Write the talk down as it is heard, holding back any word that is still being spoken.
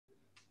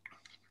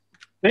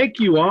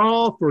Thank you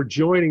all for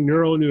joining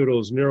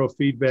NeuroNoodle's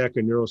Neurofeedback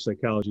and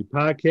Neuropsychology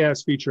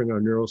podcast featuring our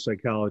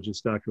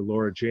neuropsychologists, Dr.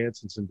 Laura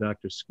Jansons and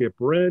Dr. Skip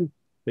Hrin.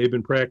 They've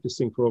been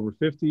practicing for over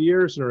 50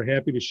 years and are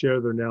happy to share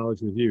their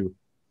knowledge with you.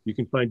 You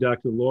can find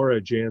Dr. Laura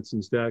at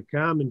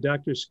jansons.com and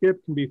Dr.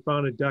 Skip can be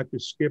found at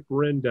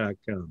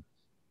drskiphrin.com.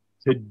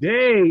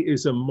 Today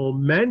is a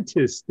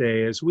momentous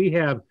day as we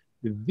have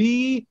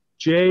the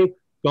Jay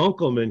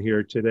Gunkelman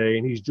here today,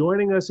 and he's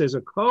joining us as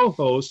a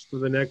co-host for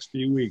the next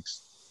few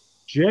weeks.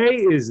 Jay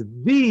is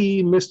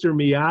the Mr.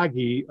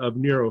 Miyagi of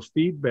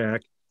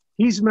neurofeedback.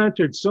 He's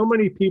mentored so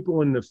many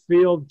people in the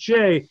field.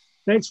 Jay,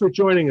 thanks for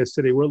joining us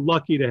today. We're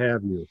lucky to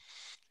have you.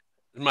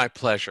 My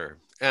pleasure.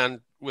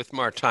 And with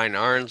Martijn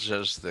Arns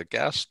as the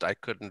guest, I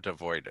couldn't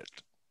avoid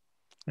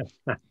it.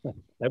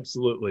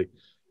 Absolutely.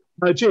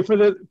 Jay, for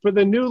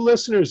the new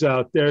listeners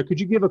out there, could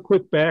you give a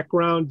quick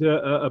background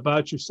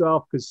about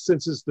yourself? Because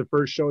since it's the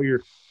first show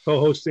you're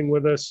co-hosting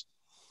with us.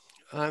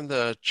 I'm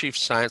the Chief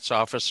Science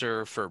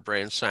Officer for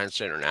Brain Science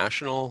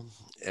International,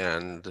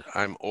 and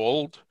I'm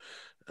old,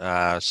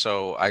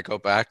 so I go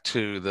back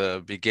to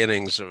the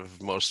beginnings of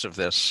most of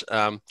this.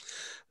 I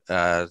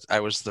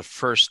was the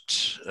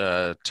first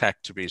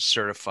tech to be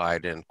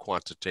certified in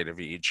quantitative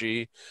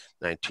EEG,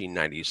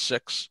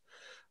 1996.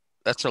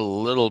 That's a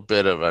little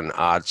bit of an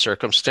odd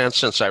circumstance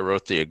since I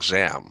wrote the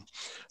exam.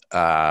 So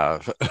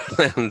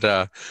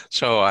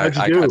I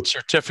got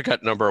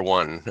certificate number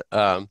one.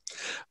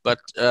 But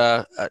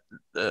I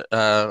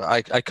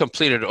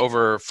completed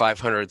over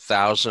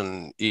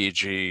 500,000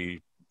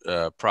 EEG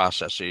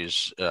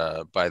processes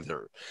by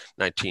the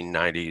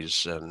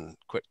 1990s and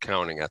quit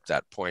counting at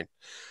that point.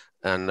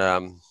 And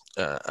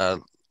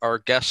our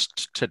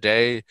guest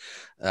today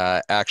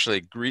actually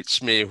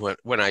greets me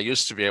when I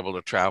used to be able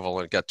to travel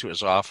and get to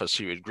his office.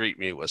 He would greet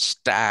me with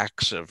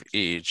stacks of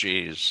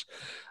EEGs.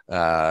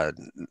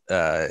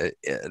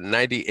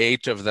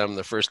 98 of them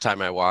the first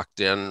time I walked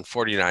in,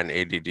 49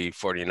 ADD,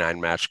 49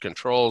 match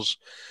controls.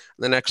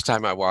 The next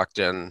time I walked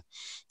in,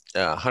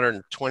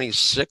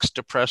 126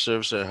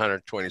 depressives and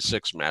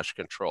 126 match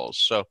controls.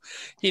 So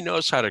he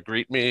knows how to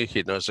greet me.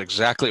 He knows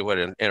exactly what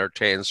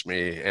entertains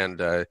me. And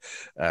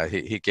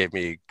he gave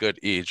me good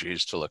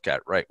EEGs to look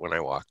at right when I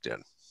walked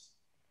in.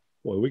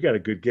 Well, we got a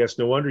good guest.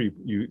 No wonder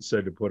you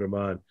said to put him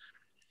on.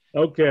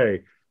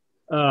 Okay.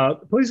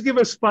 Please give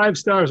us 5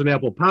 stars on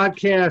Apple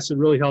Podcasts. It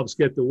really helps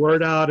get the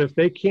word out. If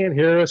they can't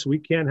hear us, we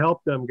can't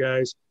help them,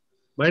 guys.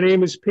 My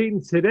name is Pete,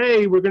 and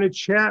today we're going to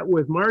chat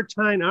with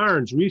Martijn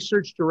Arns,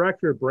 Research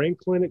Director at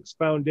Brainclinics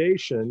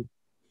Foundation.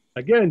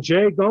 Again,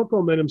 Jay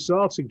Gunkelman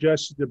himself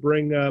suggested to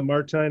bring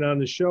Martijn on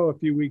the show a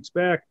few weeks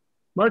back.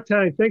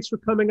 Martijn, thanks for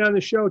coming on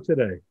the show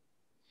today.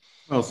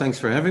 Well, thanks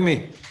for having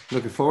me.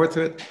 Looking forward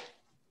to it.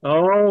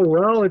 Oh,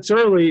 well, it's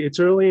early. It's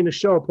early in the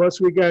show.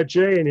 Plus, we got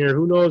Jay in here.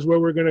 Who knows where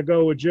we're going to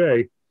go with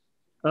Jay?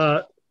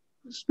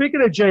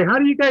 Speaking of Jay, how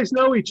do you guys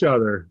know each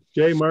other?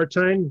 Jay,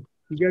 Martijn,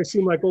 you guys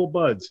seem like old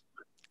buds.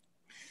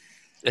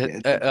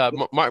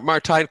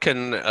 Martijn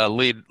can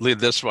lead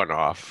this one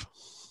off.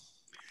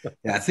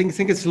 Yeah, I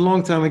think it's a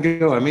long time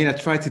ago. I mean, I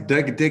tried to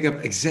dig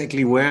up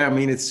exactly where. I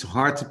mean, it's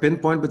hard to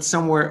pinpoint, but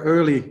somewhere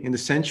early in the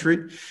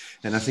century.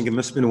 And I think it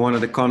must have been one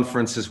of the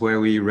conferences where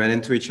we ran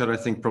into each other. I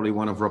think probably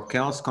one of Rob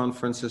Kell's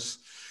conferences.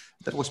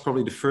 That was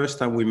probably the first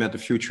time we met the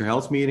Future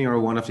Health meeting or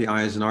one of the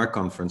ISNR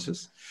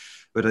conferences.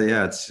 But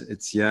yeah, it's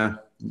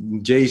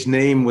Jay's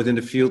name within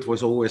the field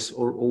was always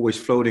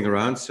floating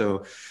around.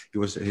 So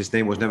his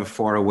name was never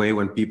far away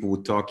when people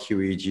would talk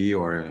QEEG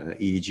or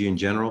EEG in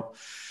general.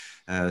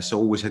 So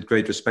always had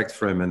great respect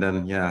for him. And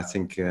then, I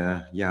think,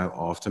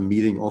 after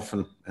meeting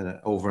often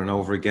over and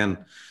over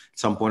again, at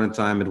some point in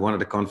time at one of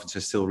the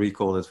conferences, I still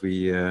recall that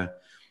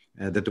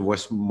that there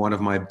was one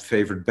of my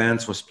favorite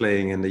bands was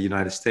playing in the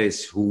United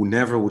States who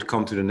never would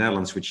come to the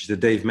Netherlands, which is the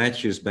Dave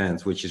Matthews Band,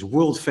 which is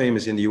world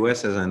famous in the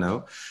US, as I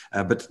know,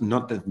 but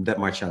not that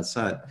much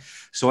outside.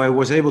 So I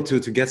was able to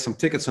get some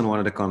tickets on one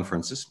of the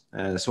conferences.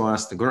 So I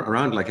asked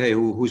around like, hey,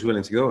 who's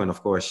willing to go? And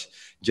of course,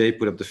 Jay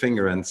put up the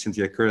finger and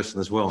Cynthia Kirsten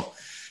as well.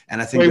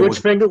 And I think which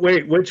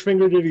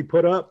finger did he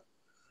put up?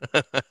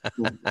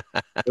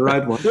 The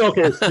right one.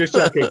 Okay, just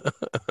checking.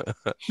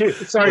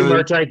 Sorry,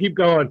 Martijn, keep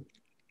going.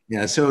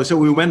 Yeah, so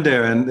we went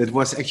there, and it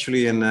was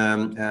actually in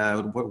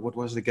what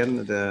was it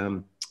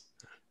again?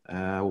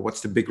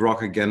 What's the big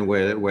rock again?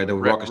 Where the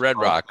rock is Red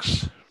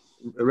Rocks.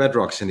 Red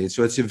Rocks, indeed.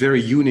 So it's a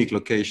very unique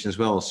location as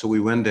well. So we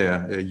went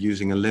there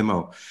using a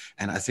limo,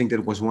 and I think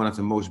that was one of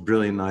the most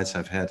brilliant nights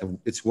I've had.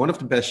 It's one of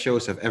the best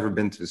shows I've ever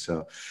been to.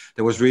 So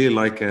there was really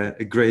like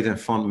a great and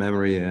fond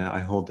memory I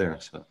hold there.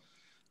 So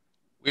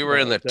we were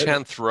in the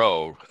 10th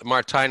row.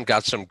 Martijn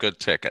got some good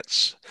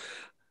tickets.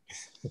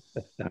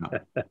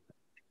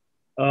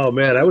 Oh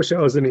man, I wish I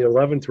was in the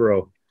 11th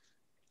row.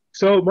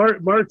 So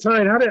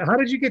Martijn, how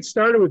did you get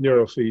started with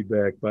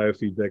neurofeedback,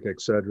 biofeedback, et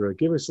cetera?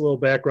 Give us a little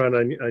background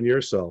on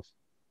yourself.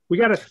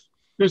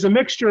 There's a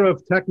mixture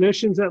of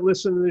technicians that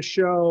listen to the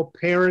show,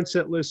 parents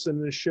that listen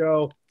to the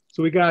show.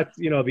 So we got,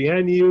 the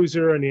end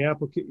user and the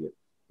applicant.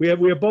 We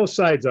have both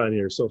sides on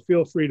here, so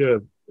feel free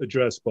to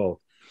address both.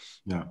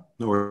 Yeah,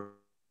 no worries.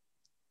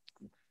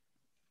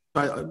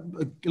 A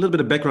little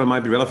bit of background might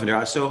be relevant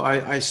here. So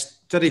I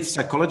studied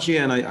psychology,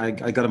 and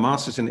I got a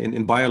master's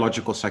in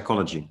biological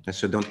psychology. And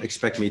so don't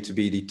expect me to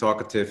be the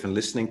talkative and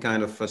listening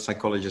kind of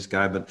psychologist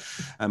guy, but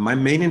my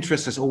main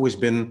interest has always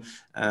been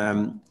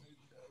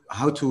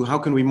how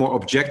can we more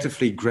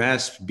objectively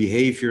grasp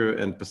behavior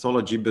and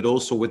pathology, but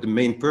also with the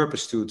main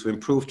purpose to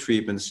improve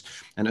treatments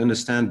and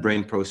understand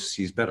brain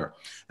processes better.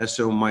 And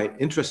so my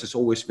interest has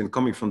always been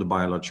coming from the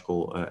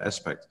biological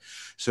aspect.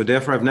 So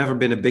therefore, I've never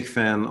been a big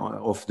fan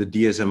of the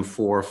DSM-4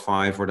 or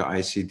 5 or the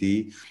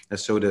ICD. And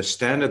so the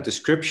standard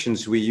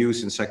descriptions we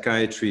use in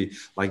psychiatry,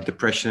 like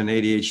depression and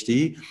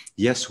ADHD,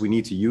 yes, we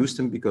need to use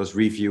them because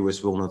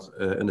reviewers will not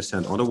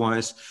understand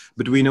otherwise.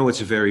 But we know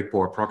it's a very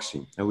poor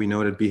proxy. And we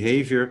know that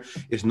behavior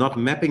is not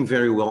mapping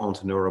very well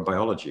onto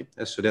neurobiology.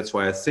 And so that's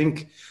why I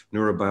think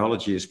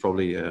neurobiology is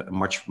probably a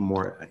much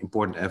more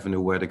important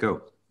avenue where to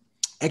go.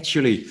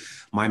 Actually,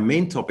 my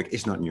main topic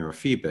is not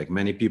neurofeedback.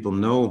 Many people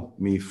know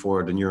me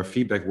for the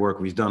neurofeedback work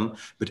we've done,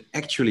 but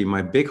actually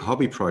my big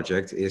hobby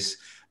project is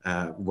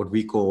what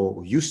we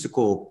used to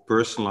call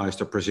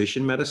personalized or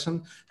precision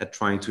medicine,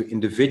 trying to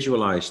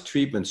individualize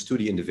treatments to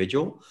the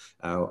individual.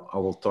 I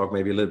will talk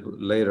maybe a little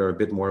later a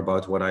bit more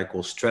about what I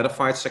call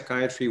stratified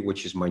psychiatry,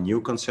 which is my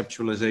new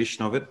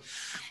conceptualization of it.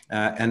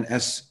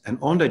 And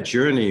on that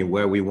journey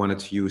where we wanted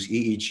to use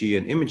EEG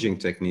and imaging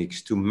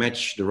techniques to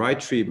match the right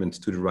treatment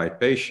to the right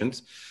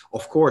patient,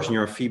 of course,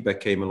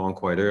 neurofeedback came along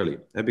quite early,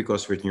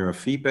 because with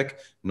neurofeedback,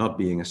 not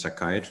being a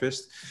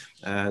psychiatrist,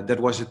 that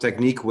was a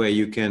technique where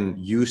you can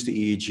use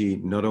the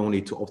EEG not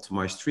only to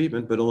optimize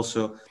treatment, but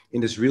also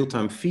in this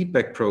real-time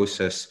feedback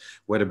process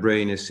where the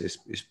brain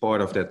is part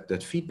of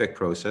that feedback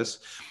process.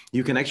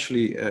 You can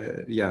actually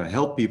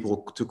help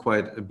people to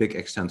quite a big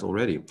extent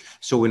already.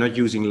 So we're not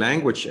using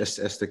language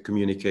as the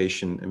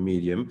communication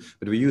medium,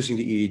 but we're using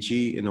the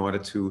EEG in order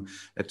to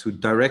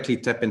directly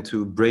tap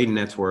into brain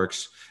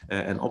networks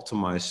and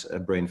optimize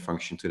brain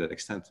function to that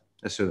extent.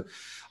 And so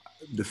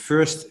the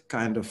first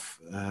kind of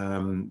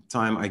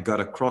time I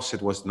got across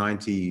it was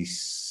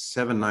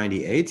 97,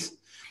 98.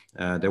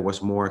 There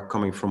was more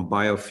coming from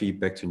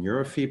biofeedback to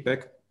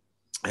neurofeedback.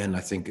 And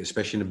I think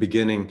especially in the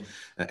beginning,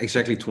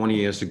 exactly 20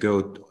 years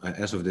ago,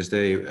 as of this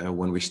day,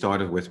 when we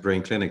started with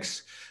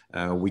Brainclinics,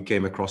 we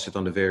came across it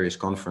on the various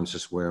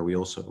conferences where we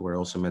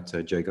also met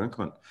Jay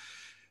Gunkelman.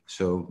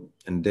 So,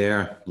 and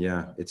there,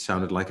 it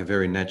sounded like a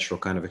very natural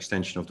kind of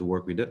extension of the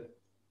work we did.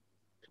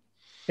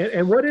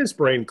 And what is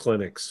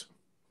Brainclinics?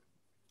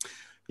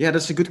 Yeah,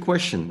 that's a good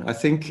question. I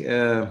think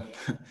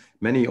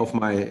many of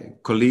my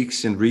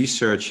colleagues in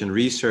research and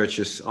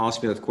researchers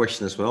ask me that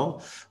question as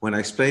well. When I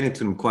explain it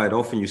to them quite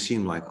often, you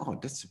seem like, oh,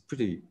 that's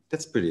pretty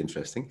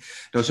interesting.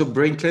 No, so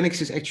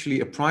Brainclinics is actually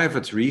a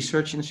private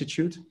research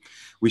institute.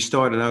 We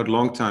started out a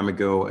long time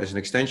ago as an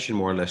extension,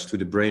 more or less, to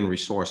the Brain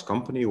Resource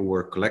Company, who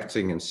were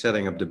collecting and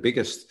setting up the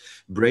biggest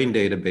brain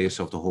database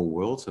of the whole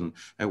world. And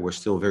we're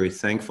still very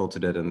thankful to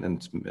that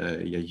and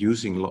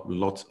using a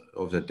lot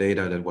of the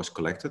data that was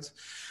collected.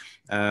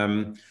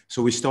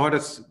 So we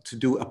started to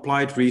do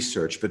applied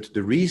research, but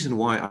the reason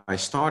why I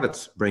started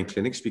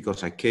Brainclinics,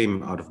 because I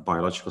came out of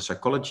biological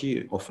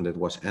psychology, often it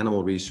was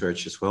animal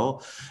research as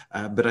well,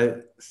 but I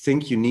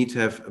think you need to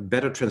have a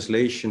better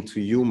translation to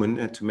human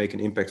and to make an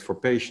impact for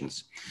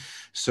patients.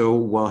 So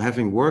while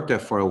having worked there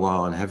for a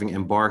while and having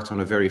embarked on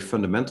a very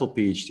fundamental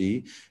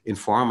PhD in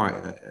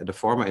the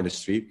pharma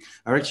industry,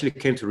 I actually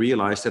came to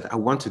realize that I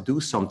want to do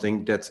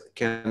something that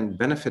can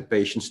benefit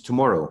patients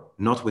tomorrow,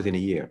 not within a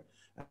year.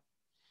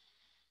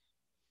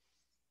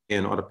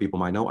 And other people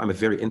might know, I'm a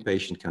very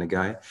inpatient kind of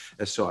guy.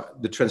 So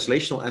the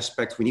translational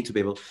aspect, we need to be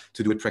able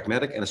to do it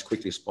pragmatic and as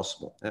quickly as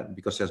possible,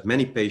 because there's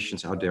many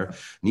patients out there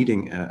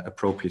needing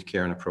appropriate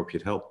care and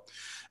appropriate help.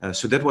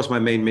 So that was my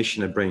main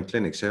mission at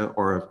Brainclinics.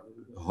 Our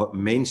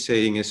main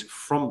saying is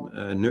from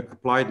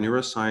applied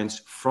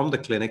neuroscience from the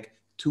clinic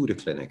to the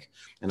clinic.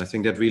 And I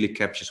think that really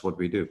captures what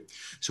we do.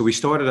 So we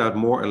started out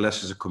more or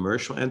less as a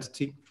commercial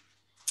entity.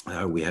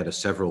 We had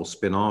several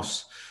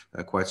spin-offs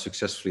quite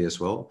successfully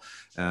as well.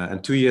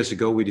 And 2 years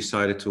ago, we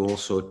decided to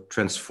also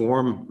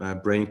transform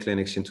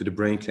Brainclinics into the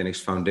Brainclinics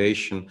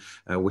Foundation,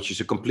 which is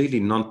a completely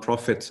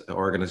non-profit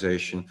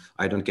organization.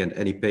 I don't get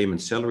any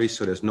payment salary,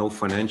 so there's no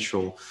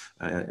financial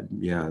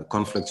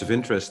conflicts of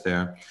interest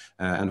there.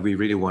 And we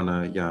really want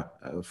to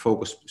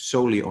focus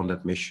solely on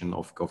that mission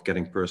of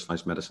getting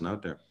personalized medicine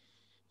out there.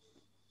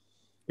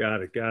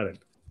 Got it.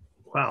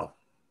 Wow,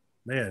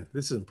 man,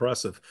 this is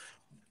impressive.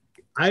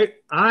 I,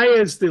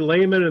 as the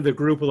layman of the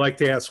group, would like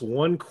to ask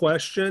one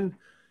question,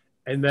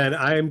 and then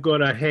I am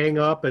going to hang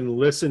up and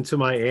listen to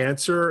my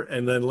answer,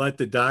 and then let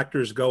the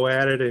doctors go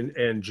at it.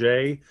 And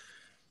Jay,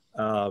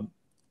 the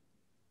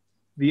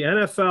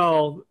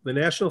NFL, the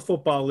National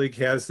Football League,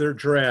 has their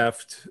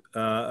draft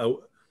a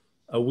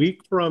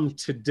week from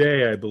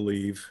today, I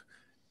believe.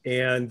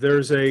 And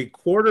there's a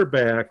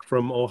quarterback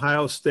from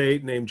Ohio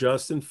State named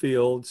Justin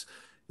Fields.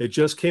 It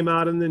just came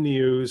out in the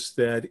news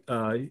that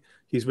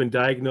he's been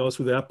diagnosed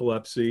with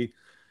epilepsy.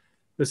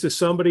 This is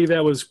somebody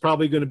that was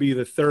probably going to be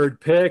the third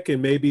pick,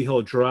 and maybe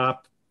he'll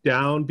drop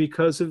down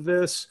because of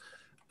this.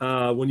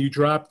 when you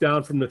drop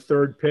down from the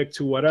third pick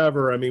to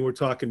whatever, I mean, we're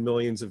talking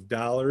millions of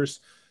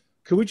dollars.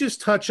 Could we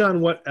just touch on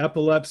what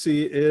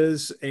epilepsy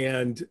is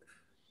and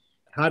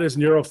how does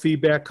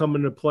neurofeedback come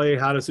into play?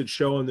 How does it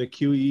show in the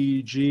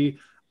QEEG?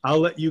 I'll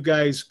let you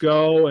guys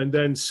go, and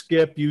then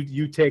Skip,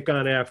 you take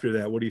on after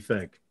that. What do you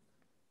think?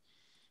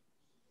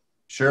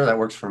 Sure, that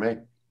works for me.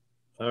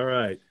 All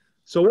right.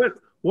 So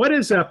what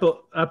is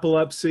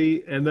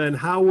epilepsy, and then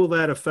how will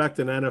that affect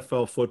an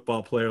NFL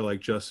football player like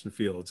Justin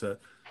Fields?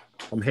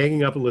 I'm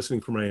hanging up and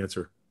listening for my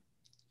answer.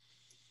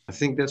 I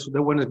think that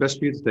one is best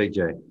for you to take,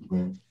 Jay.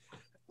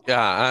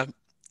 Yeah,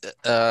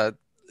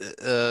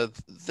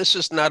 this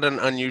is not an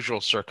unusual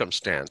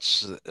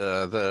circumstance.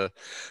 The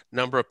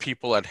number of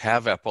people that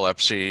have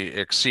epilepsy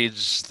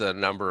exceeds the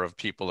number of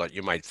people that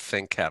you might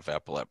think have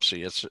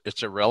epilepsy.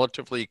 It's a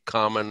relatively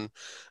common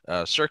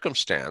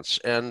circumstance,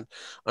 and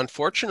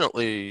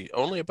unfortunately,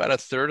 only about a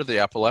third of the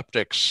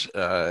epileptics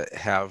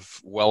have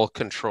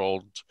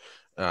well-controlled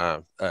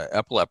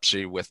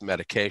epilepsy with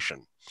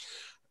medication.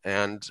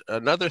 And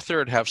another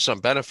third have some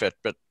benefit,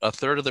 but a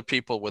third of the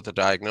people with the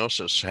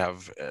diagnosis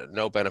have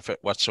no benefit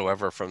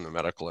whatsoever from the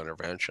medical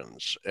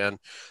interventions, and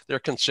they're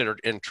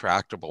considered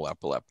intractable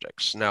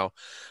epileptics. Now,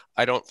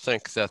 I don't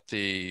think that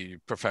the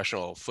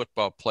professional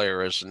football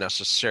player is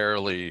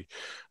necessarily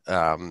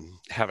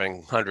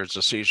having hundreds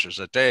of seizures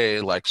a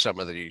day like some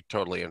of the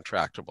totally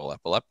intractable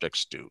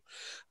epileptics do.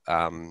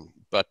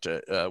 But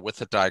with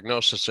the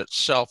diagnosis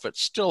itself,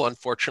 it's still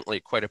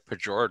unfortunately quite a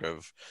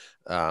pejorative.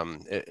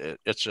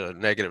 It's a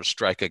negative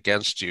strike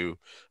against you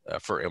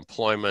for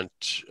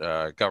employment,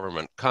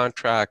 government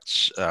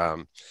contracts,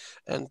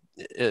 and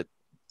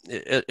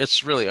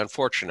it's really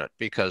unfortunate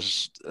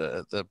because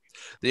the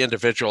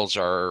individuals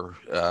are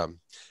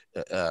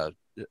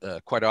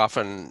quite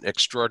often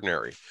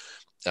extraordinary.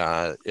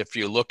 If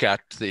you look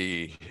at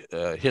the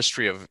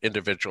history of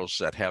individuals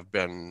that have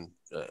been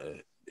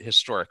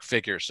historic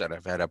figures that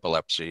have had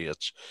epilepsy,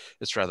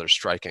 it's rather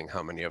striking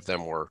how many of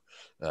them were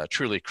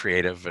truly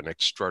creative and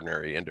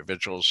extraordinary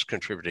individuals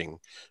contributing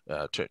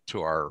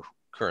to our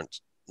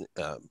current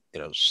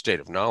state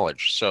of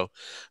knowledge. So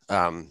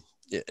I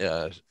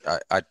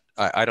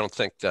don't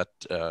think that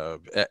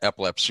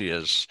epilepsy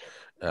is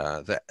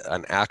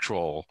an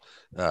actual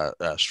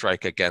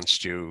strike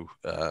against you.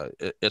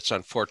 It's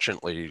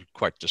unfortunately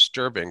quite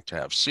disturbing to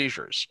have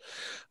seizures.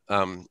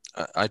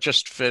 I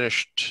just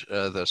finished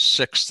the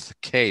 6th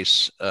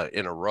case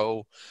in a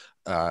row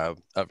of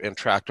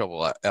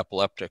intractable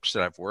epileptics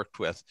that I've worked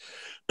with,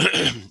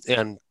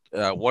 and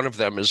one of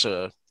them is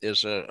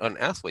an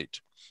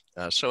athlete.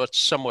 So it's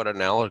somewhat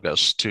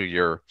analogous to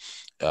your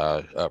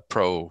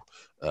pro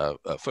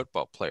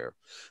football player.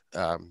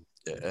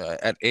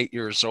 At 8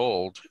 years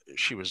old,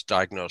 she was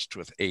diagnosed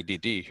with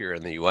ADD here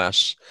in the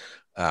US.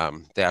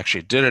 They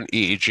actually did an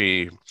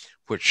EEG,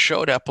 which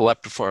showed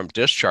epileptiform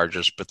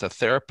discharges, but the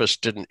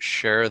therapist didn't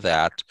share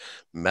that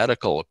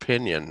medical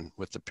opinion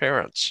with the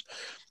parents.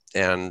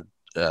 And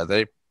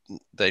they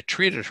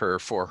treated her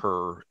for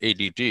her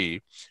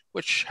ADD,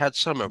 which had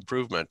some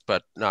improvement,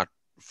 but not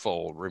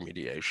full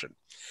remediation.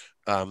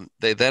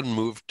 They then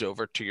moved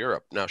over to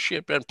Europe. Now, she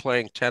had been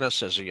playing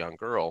tennis as a young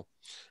girl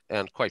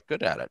and quite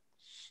good at it.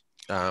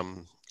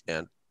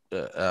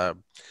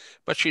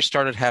 But she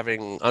started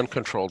having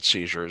uncontrolled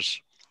seizures.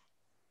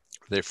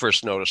 They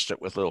first noticed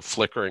it with a little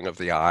flickering of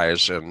the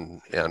eyes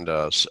and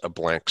a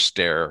blank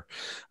stare,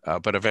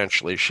 but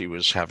eventually she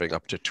was having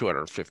up to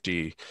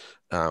 250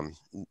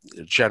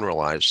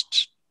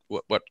 generalized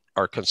what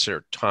are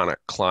considered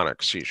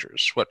tonic-clonic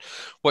seizures.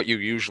 What you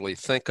usually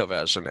think of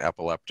as an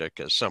epileptic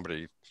as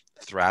somebody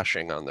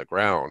thrashing on the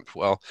ground.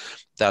 Well,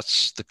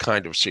 that's the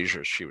kind of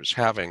seizures she was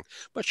having,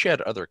 but she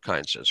had other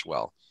kinds as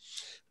well.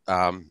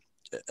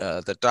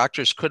 The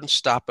doctors couldn't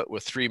stop it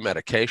with 3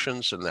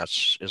 medications, and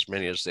that's as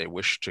many as they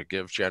wish to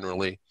give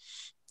generally.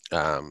 We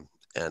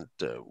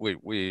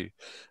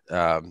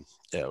got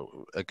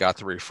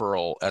the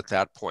referral at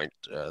that point.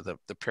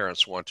 The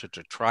parents wanted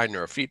to try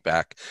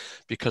neurofeedback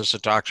because the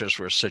doctors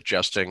were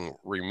suggesting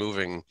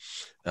removing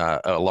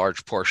a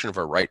large portion of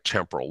her right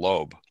temporal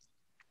lobe.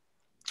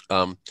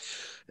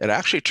 It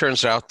actually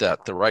turns out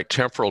that the right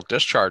temporal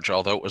discharge,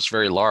 although it was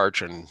very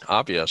large and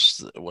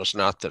obvious, was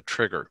not the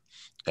trigger.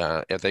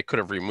 And they could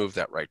have removed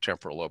that right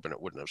temporal lobe and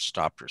it wouldn't have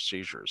stopped her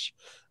seizures.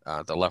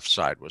 The left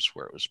side was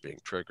where it was being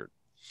triggered.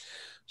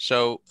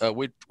 So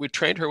we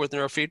trained her with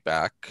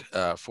neurofeedback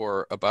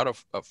for about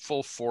a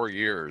full 4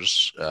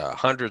 years,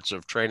 hundreds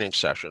of training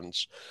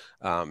sessions,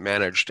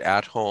 managed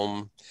at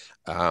home.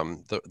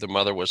 The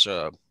mother was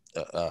a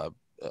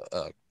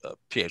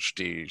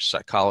PhD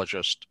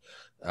psychologist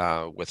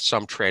with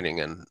some training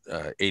in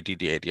ADD,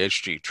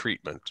 ADHD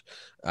treatment.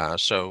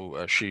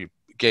 So she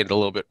gained a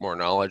little bit more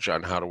knowledge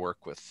on how to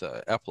work with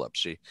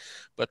epilepsy.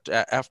 But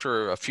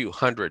after a few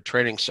hundred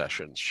training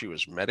sessions, she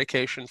was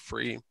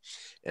medication-free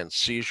and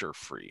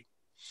seizure-free.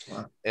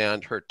 Wow.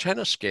 And her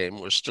tennis game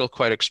was still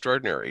quite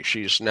extraordinary.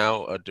 She's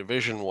now a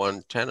Division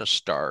I tennis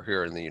star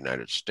here in the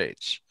United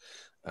States,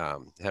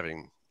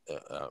 having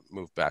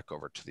moved back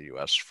over to the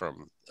US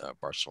from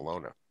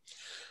Barcelona.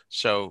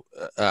 So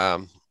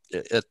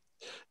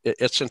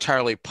it's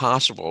entirely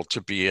possible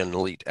to be an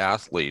elite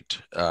athlete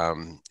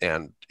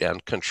and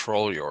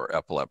control your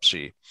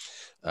epilepsy.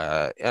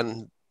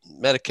 And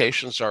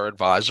medications are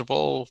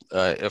advisable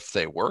if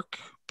they work,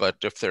 but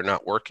if they're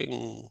not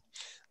working,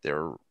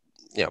 they're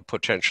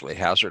potentially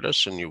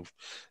hazardous, and you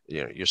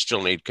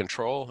still need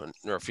control. And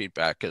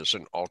neurofeedback is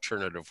an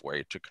alternative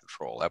way to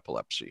control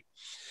epilepsy.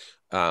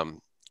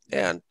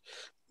 And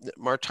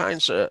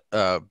Martijn's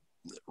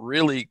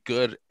really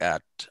good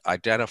at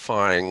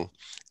identifying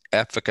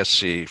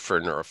efficacy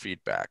for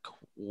neurofeedback.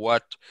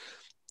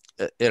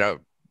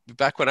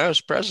 Back when I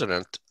was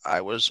president, I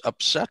was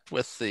upset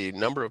with the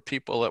number of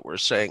people that were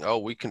saying, oh,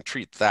 we can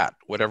treat that,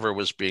 whatever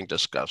was being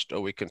discussed.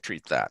 Oh, we can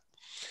treat that.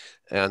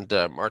 And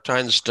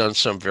Martijn's done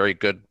some very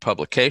good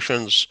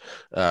publications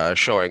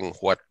showing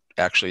what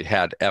actually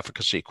had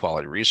efficacy,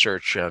 quality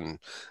research, and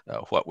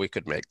what we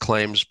could make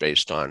claims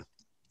based on.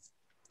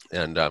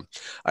 And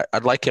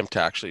I'd like him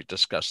to actually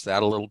discuss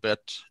that a little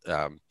bit.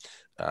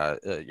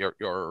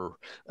 Your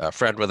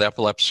friend with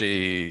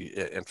epilepsy,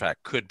 in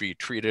fact, could be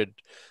treated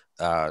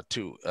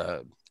to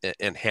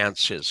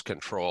enhance his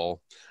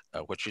control,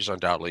 which he's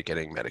undoubtedly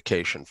getting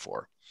medication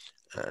for.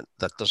 And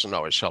that doesn't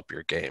always help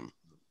your game.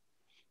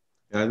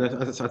 I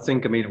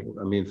think,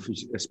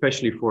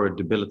 especially for a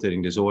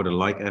debilitating disorder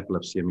like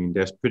epilepsy,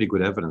 there's pretty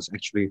good evidence.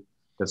 Actually,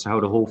 that's how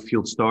the whole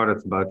field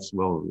started about,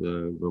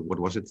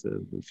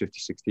 50,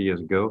 60 years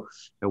ago,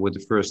 with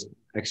the first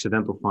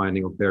accidental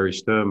finding of Barry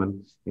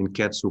Sturman in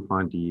cats who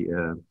find the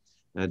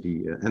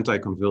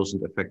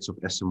anticonvulsant effects of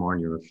SMR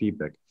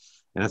neurofeedback.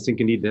 And I think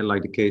indeed, then,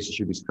 like the cases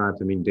you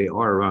described, they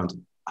are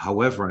around.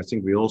 However, I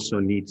think we also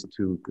need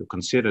to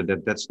consider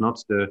that that's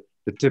not the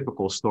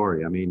typical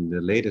story.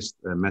 The latest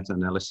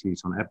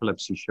meta-analyses on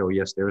epilepsy show,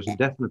 yes, there is a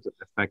definite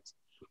effect,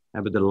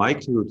 but the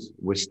likelihood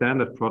with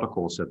standard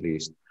protocols, at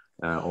least,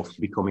 of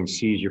becoming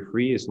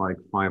seizure-free is like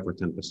 5 or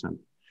 10%.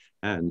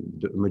 And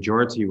the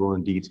majority will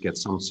indeed get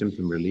some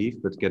symptom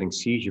relief, but getting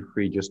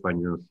seizure-free just by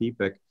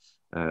neurofeedback,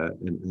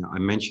 and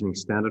I'm mentioning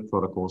standard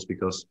protocols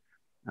because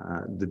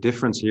the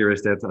difference here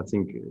is that I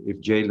think if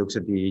Jay looks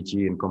at the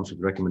EEG and comes with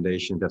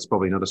recommendations, that's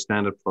probably not a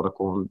standard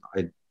protocol. And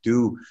I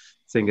do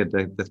think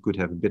that could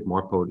have a bit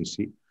more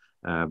potency,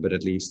 but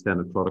at least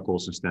standard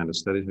protocols and standard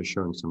studies are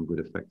showing some good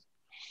effect.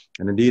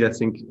 And indeed, I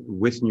think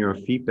with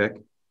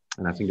neurofeedback,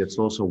 and I think that's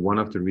also one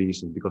of the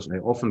reasons, because I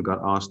often got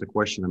asked the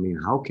question,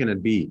 how can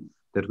it be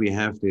that we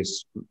have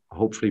this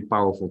hopefully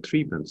powerful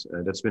treatment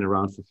that's been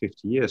around for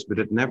 50 years, but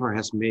it never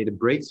has made a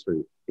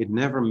breakthrough. It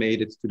never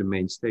made it to the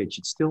main stage.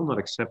 It's still not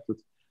accepted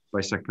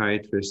by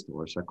psychiatrists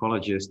or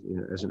psychologists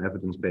as an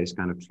evidence-based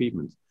kind of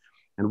treatment.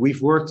 And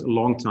we've worked a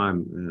long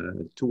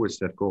time towards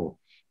that goal.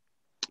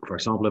 For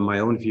example, in my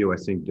own view, I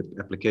think the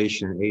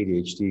application in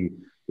ADHD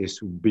is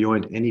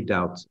beyond any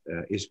doubt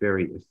is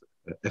very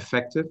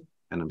effective.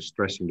 And I'm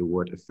stressing the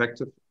word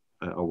effective.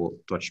 I will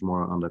touch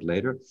more on that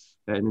later.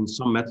 And in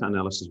some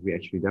meta-analysis, we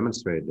actually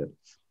demonstrated that.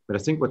 But I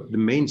think what the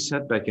main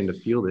setback in the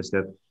field is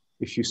that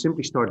if you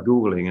simply start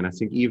Googling, and I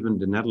think even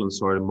the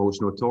Netherlands are the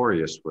most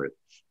notorious for it.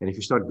 And if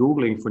you start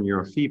Googling for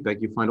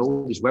neurofeedback, you find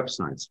all these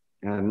websites.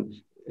 And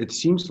it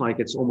seems like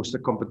it's almost a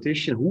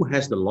competition. Who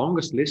has the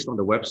longest list on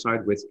the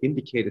website with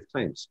indicated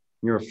claims?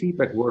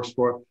 Neurofeedback works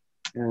for,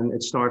 and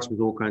it starts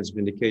with all kinds of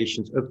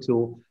indications up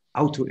till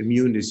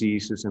autoimmune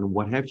diseases and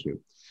what have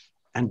you.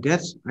 And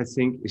that, I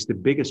think, is the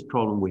biggest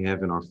problem we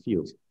have in our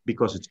field,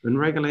 because it's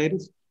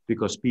unregulated,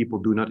 because people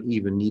do not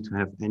even need to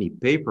have any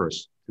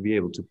papers to be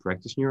able to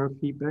practice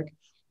neurofeedback,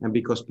 and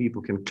because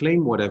people can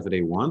claim whatever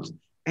they want.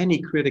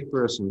 Any critic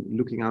person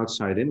looking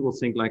outside in will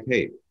think like,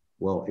 hey,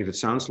 well, if it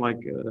sounds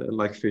like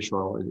fish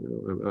oil,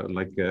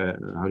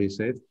 how do you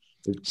say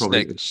it?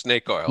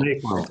 Snake oil.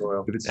 Snake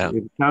oil. If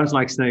it sounds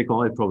like snake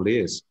oil, it probably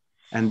is.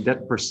 And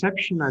that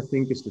perception, I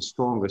think, is the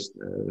strongest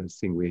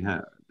thing we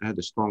have,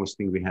 the strongest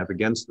thing we have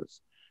against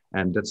us.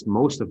 And that's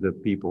most of the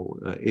people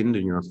in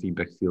the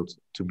neurofeedback field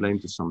to blame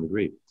to some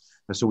degree.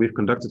 And so we've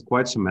conducted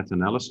quite some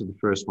meta-analysis, the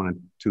first one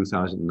in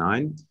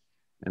 2009.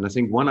 And I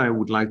think one I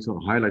would like to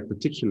highlight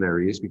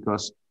particularly is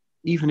because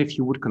even if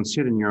you would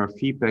consider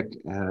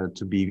neurofeedback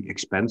to be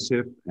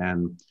expensive,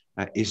 and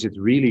is it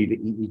really the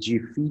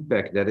EEG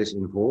feedback that is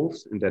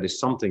involved? And that is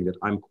something that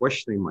I'm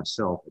questioning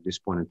myself at this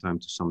point in time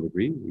to some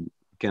degree. We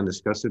can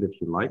discuss it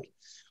if you like.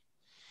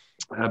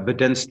 But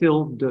then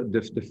still,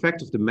 the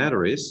fact of the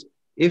matter is,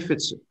 if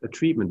it's a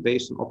treatment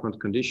based on operant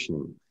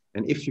conditioning,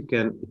 and if you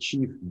can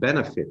achieve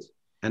benefit,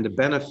 and the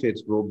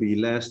benefit will be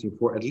lasting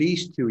for at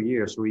least 2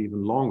 years or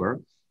even longer,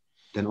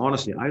 then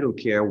honestly, I don't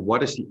care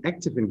what is the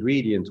active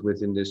ingredient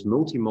within this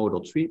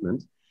multimodal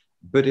treatment,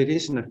 but it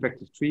is an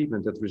effective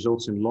treatment that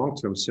results in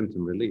long-term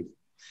symptom relief.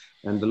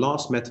 And the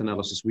last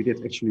meta-analysis we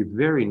did actually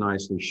very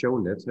nicely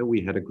shown that.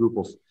 We had a group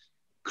of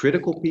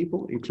critical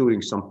people,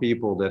 including some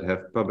people that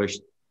have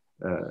published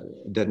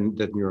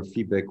that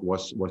neurofeedback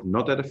was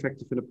not that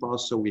effective in the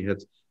past. So we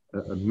had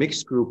a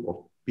mixed group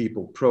of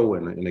people pro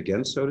and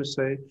against, so to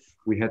say.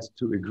 We had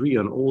to agree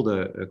on all the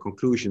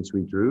conclusions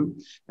we drew.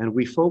 And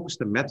we focused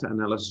the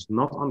meta-analysis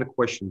not on the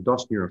question,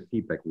 does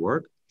neurofeedback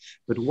work?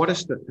 But what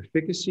is the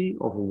efficacy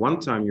of a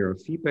one-time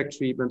neurofeedback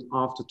treatment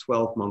after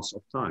 12 months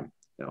of time,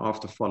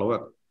 after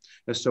follow-up?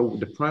 And so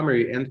the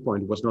primary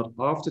endpoint was not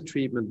after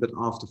treatment, but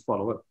after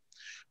follow-up.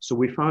 So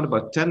we found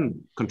about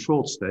 10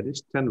 controlled studies,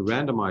 10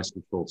 randomized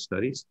controlled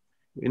studies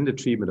in the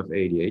treatment of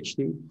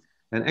ADHD.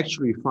 And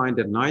actually we find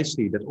that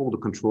nicely that all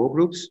the control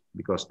groups,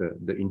 because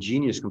the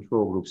ingenious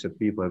control groups that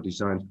people have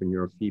designed for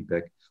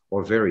neurofeedback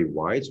are very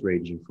wide,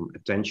 ranging from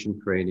attention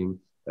training,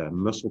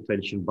 muscle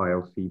tension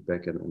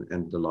biofeedback,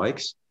 and the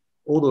likes.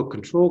 Although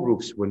control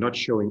groups were not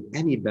showing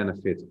any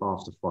benefit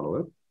after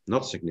follow-up,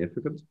 not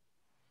significant.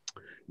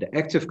 The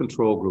active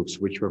control groups,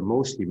 which were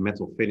mostly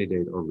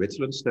methylphenidate or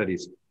Ritalin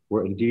studies,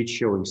 were indeed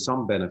showing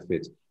some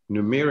benefit.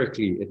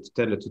 Numerically, it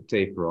tended to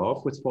taper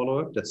off with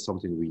follow-up. That's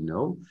something we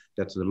know,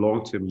 that the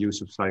long-term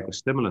use of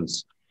psychostimulants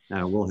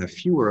will have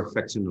fewer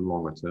effects in the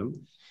longer term.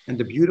 And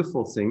the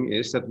beautiful thing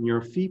is that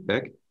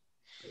neurofeedback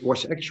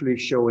was actually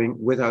showing,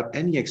 without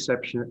any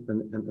exception,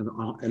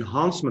 an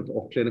enhancement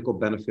of clinical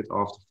benefit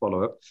after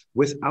follow-up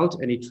without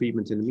any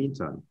treatment in the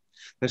meantime.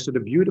 And so the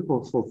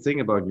beautiful thing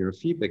about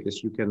neurofeedback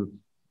is you can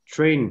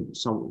train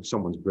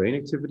someone's brain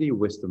activity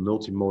with the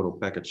multimodal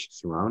package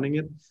surrounding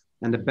it,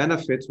 and the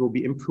benefits will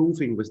be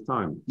improving with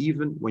time,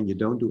 even when you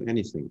don't do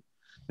anything.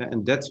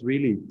 And that's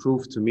really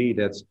proved to me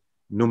that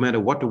no matter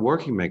what the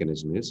working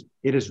mechanism is,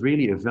 it is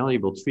really a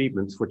valuable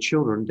treatment for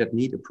children that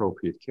need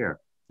appropriate care.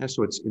 And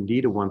so it's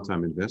indeed a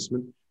one-time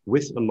investment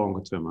with a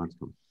longer-term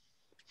outcome.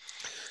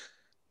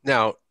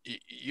 Now,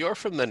 you're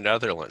from the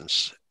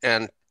Netherlands,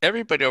 and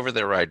everybody over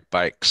there ride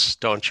bikes,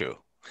 don't you?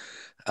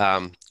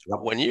 Yep.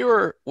 When you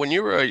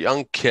were a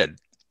young kid,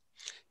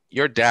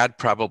 your dad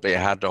probably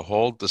had to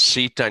hold the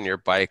seat on your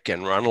bike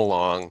and run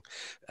along,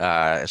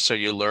 so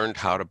you learned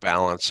how to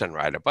balance and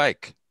ride a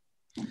bike.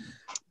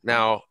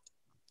 Now,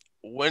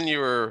 when you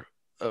were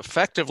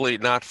effectively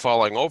not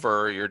falling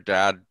over, your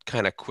dad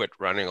kind of quit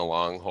running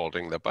along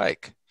holding the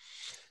bike.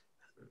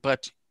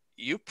 But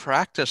you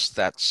practiced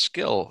that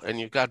skill and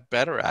you got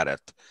better at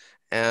it.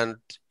 And,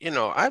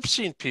 I've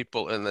seen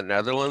people in the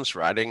Netherlands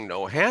riding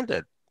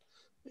no-handed.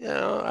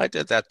 I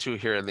did that too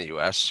here in the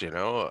US,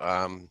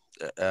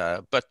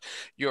 but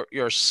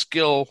your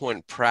skill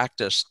when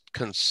practiced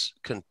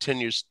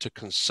continues to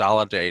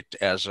consolidate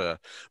as a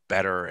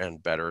better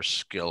and better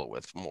skill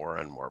with more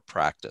and more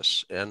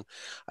practice. And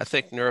I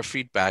think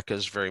neurofeedback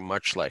is very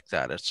much like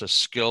that. It's a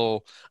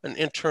skill, an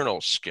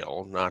internal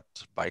skill, not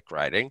bike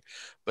riding,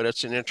 but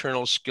it's an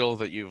internal skill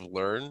that you've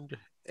learned.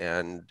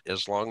 And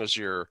as long as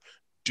you're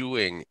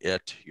doing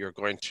it, you're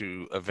going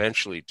to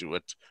eventually do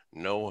it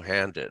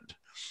no-handed.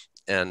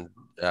 And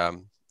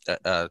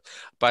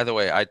by the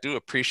way, I do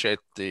appreciate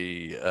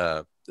the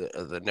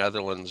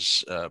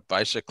Netherlands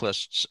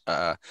bicyclists.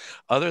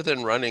 Other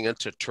than running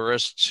into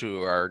tourists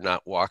who are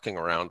not walking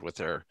around with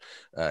their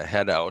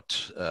head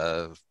out,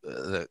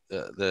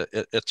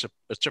 it's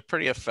a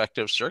pretty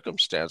effective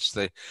circumstance.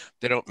 They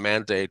don't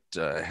mandate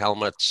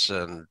helmets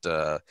and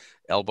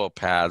elbow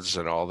pads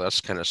and all this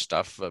kind of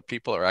stuff.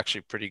 People are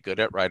actually pretty good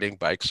at riding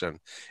bikes and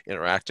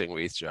interacting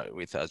with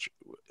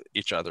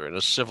each other in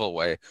a civil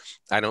way.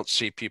 I don't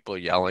see people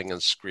yelling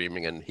and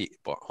screaming and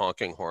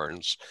honking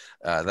horns.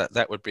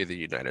 That would be the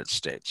United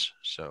States.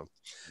 So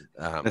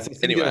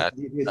anyway,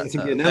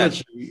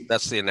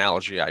 that's the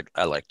analogy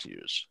I like to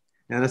use.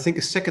 And I think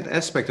a second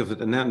aspect of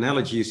the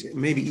analogy is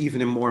maybe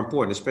even more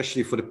important,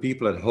 especially for the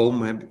people at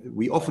home.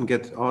 We often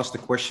get asked the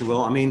question,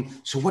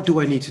 so what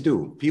do I need to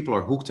do? People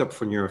are hooked up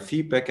for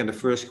neurofeedback. And the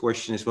first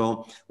question is,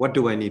 what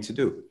do I need to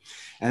do?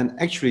 And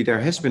actually, there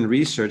has been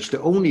research. The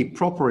only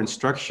proper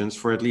instructions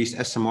for at least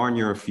SMR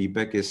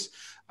neurofeedback is,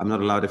 I'm not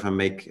allowed if I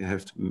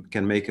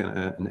can make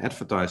an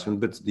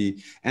advertisement, but the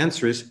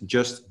answer is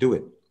just do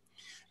it.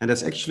 And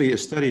that's actually a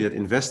study that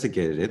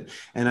investigated it.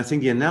 And I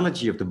think the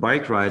analogy of the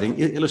bike riding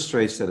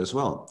illustrates that as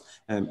well.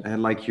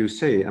 And like you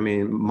say,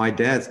 my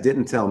dad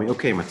didn't tell me,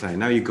 okay, Martijn,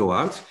 now you go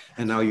out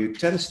and now you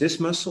tense this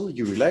muscle,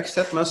 you relax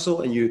that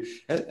muscle,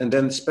 and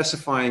then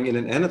specifying in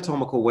an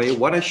anatomical way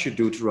what I should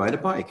do to ride a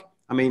bike.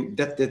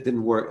 That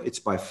didn't work. It's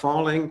by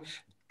falling,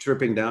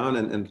 tripping down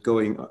and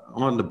going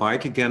on the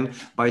bike again.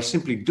 By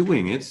simply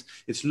doing it,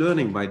 it's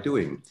learning by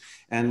doing.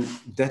 And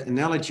that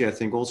analogy, I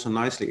think, also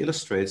nicely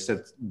illustrates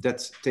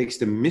that takes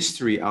the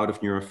mystery out of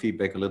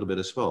neurofeedback a little bit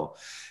as well.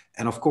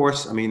 And of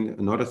course,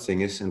 another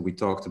thing is, and we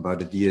talked about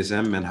the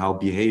DSM and how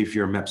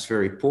behavior maps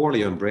very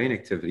poorly on brain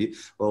activity.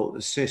 Well,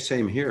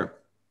 same here.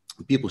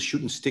 People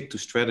shouldn't stick to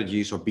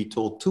strategies or be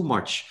told too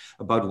much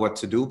about what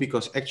to do,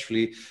 because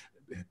actually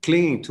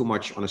clinging too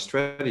much on a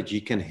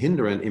strategy can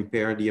hinder and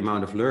impair the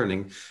amount of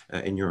learning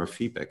in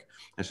neurofeedback.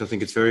 And so I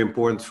think it's very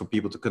important for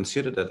people to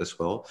consider that as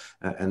well.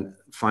 And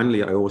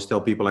finally, I always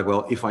tell people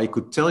if I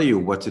could tell you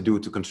what to do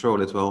to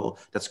control it,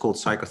 that's called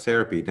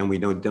psychotherapy. Then we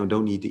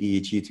don't need the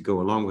EEG to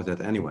go along with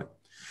that anyway.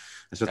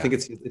 And so I think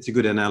it's a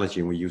good analogy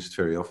and we use it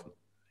very often.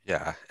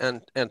 Yeah,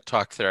 and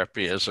talk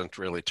therapy isn't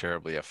really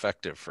terribly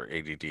effective for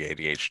ADD,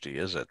 ADHD,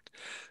 is it?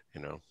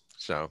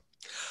 So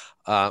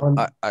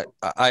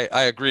I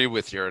agree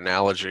with your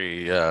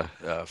analogy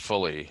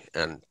fully,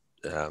 and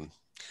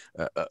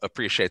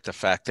appreciate the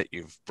fact that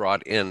you've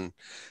brought in.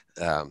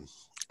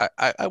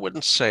 I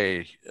wouldn't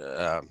say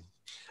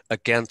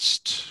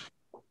against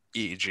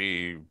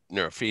EEG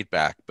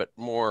neurofeedback, but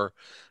more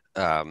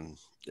um,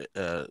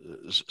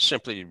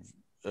 simply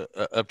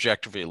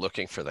objectively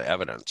looking for the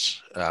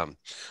evidence.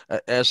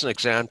 As an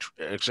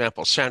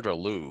example, Sandra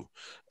Liu,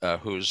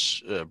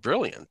 who's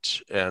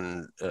brilliant,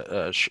 and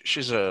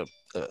she's a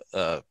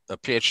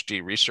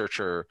PhD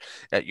researcher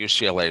at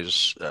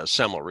UCLA's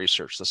Semel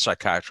Research, the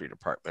psychiatry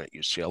department at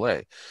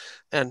UCLA.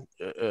 And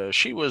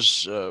she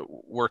was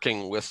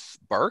working with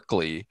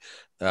Barkley,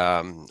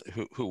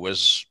 who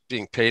was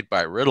being paid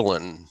by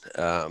Ritalin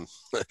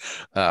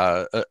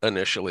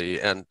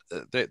initially, and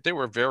they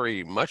were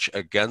very much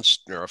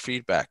against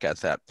neurofeedback at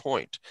that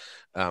point.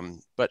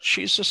 But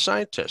she's a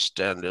scientist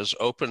and is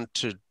open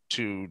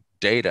to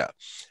data.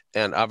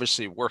 And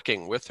obviously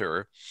working with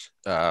her,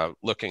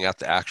 looking at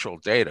the actual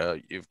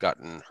data, you've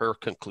gotten her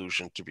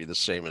conclusion to be the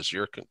same as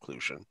your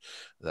conclusion,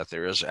 that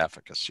there is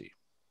efficacy.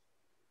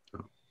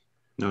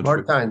 No,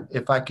 Martijn,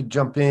 if I could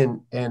jump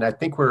in, and I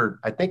think we're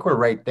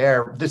right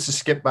there. This is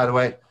Skip, by the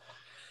way,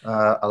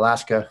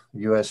 Alaska,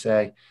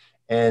 USA,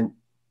 and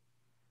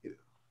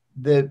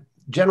the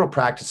general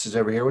practices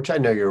over here, which I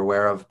know you're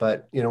aware of,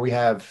 but we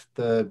have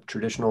the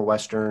traditional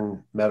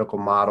Western medical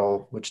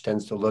model, which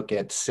tends to look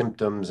at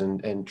symptoms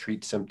and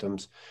treat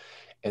symptoms,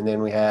 and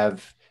then we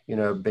have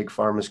Big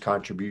Pharma's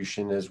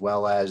contribution, as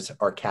well as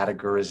our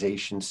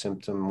categorization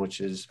system, which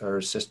is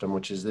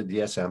the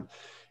DSM.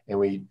 And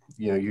we,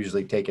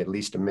 usually take at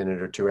least a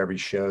minute or two every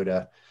show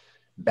to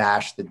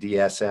bash the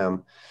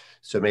DSM.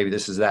 So maybe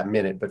this is that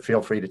minute, but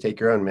feel free to take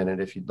your own minute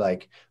if you'd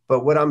like.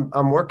 But what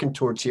I'm working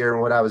towards here,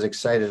 and what I was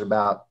excited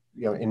about,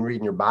 in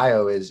reading your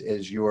bio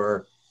is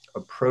your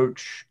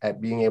approach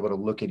at being able to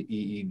look at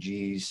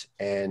EEGs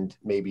and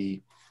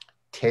maybe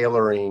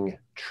tailoring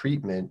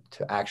treatment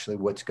to actually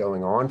what's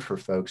going on for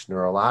folks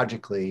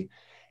neurologically.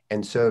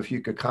 And so if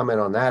you could comment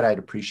on that, I'd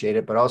appreciate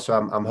it. But also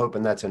I'm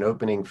hoping that's an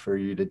opening for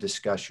you to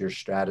discuss your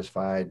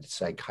stratified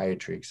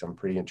psychiatry, because I'm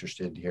pretty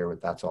interested to hear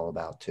what that's all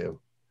about too.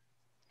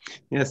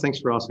 Yeah, thanks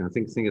for asking. I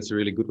think it's a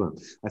really good one.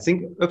 I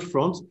think up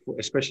front,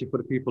 especially for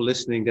the people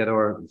listening that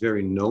are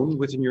very known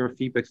within your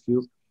feedback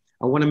field,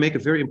 I want to make a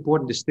very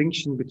important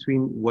distinction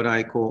between what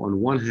I call, on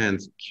one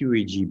hand,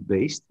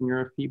 QEEG-based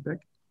neurofeedback.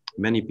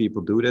 Many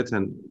people do that,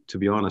 and to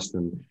be honest,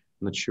 and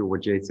I'm not sure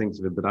what Jay thinks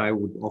of it, but I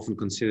would often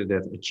consider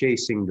that a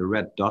chasing the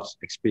red dot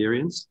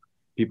experience.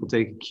 People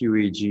take a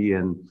QEEG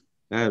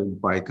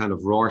and by kind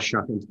of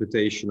Rorschach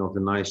interpretation of the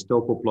nice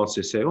topo plots,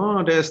 they say,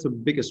 oh, there's the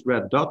biggest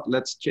red dot.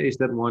 Let's chase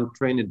that one,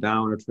 train it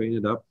down or train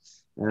it up.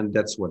 And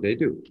that's what they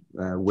do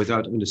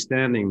without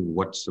understanding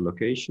what's the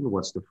location,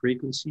 what's the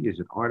frequency, is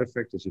it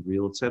artifact, is it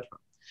real, etc.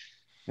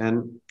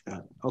 And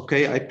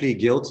okay, I plead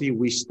guilty.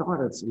 We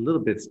started a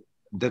little bit.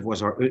 That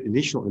was our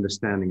initial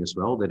understanding as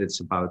well, that it's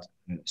about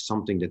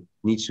something that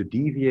needs to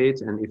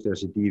deviate. And if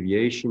there's a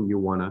deviation, you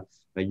want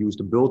to use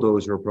the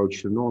bulldozer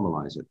approach to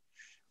normalize it.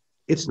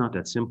 It's not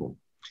that simple.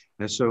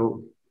 And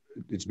so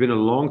it's been a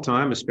long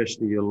time,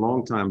 especially a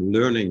long time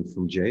learning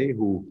from Jay,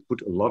 who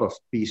put a lot of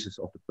pieces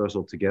of the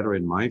puzzle together,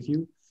 in my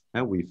view.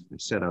 And we've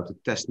set out to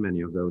test many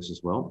of those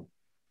as well.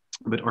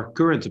 But our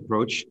current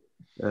approach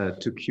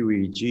to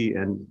QEEG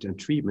and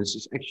treatments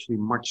is actually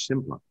much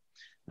simpler.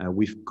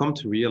 We've come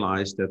to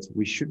realize that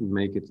we shouldn't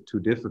make it too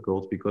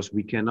difficult, because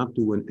we cannot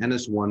do an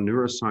NS1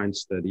 neuroscience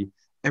study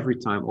every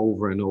time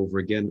over and over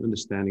again,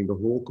 understanding the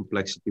whole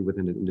complexity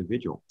within an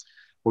individual.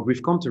 What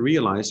we've come to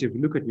realize, if you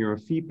look at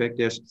neurofeedback,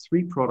 there's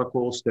 3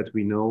 protocols that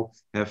we know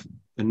have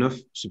enough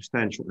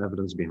substantial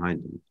evidence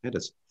behind them. And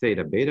that's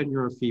Theta Beta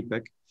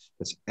neurofeedback,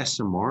 that's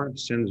SMR,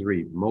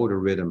 sensory motor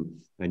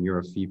rhythm and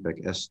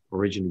neurofeedback, as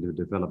originally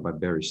developed by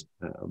Barry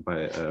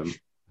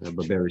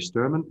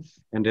Sturman.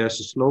 And there's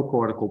a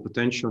Slowcorticol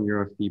potential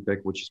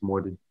neurofeedback, which is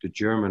more the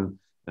German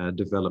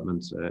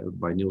development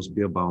by Niels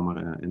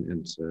Bierbaumer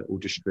and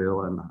Ute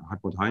Streel and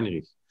Hartmut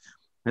Heinrich.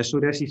 And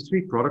so there's these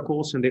 3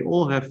 protocols, and they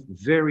all have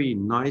very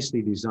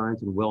nicely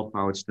designed and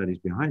well-powered studies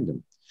behind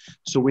them.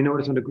 So we know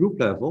that on the group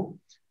level,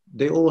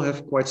 they all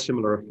have quite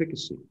similar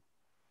efficacy.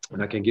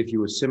 And I can give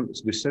you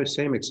the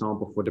same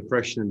example for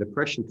depression and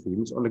depression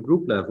treatments. On the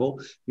group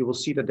level, you will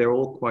see that they're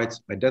all quite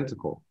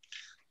identical.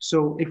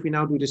 So if we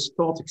now do this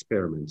thought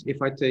experiment,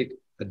 if I take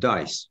a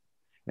dice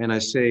and I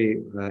say,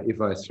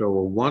 if I throw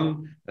a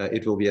 1,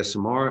 it will be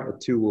SMR, a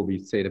 2 will be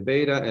Theta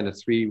Beta, and a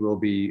 3 will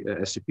be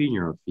SCP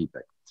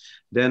neurofeedback.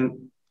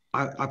 Then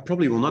I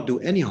probably will not do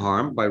any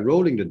harm by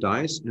rolling the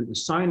dice and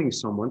assigning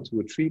someone to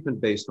a treatment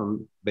based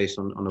on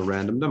a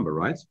random number,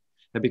 right?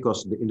 And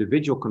because the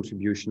individual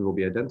contribution will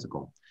be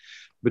identical.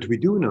 But we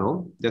do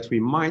know that we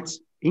might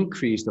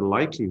increase the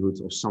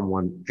likelihood of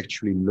someone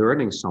actually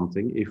learning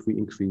something if we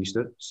increase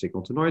the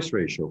signal to noise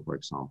ratio, for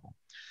example.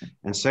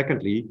 And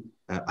secondly,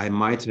 I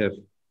might have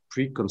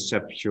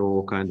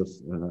preconceptual kind of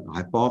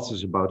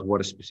hypothesis about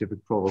what a specific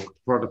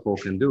protocol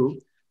can do.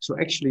 So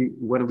actually,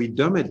 when we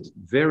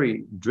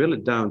drill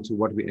it down to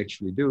what we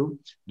actually do,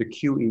 the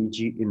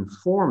QEEG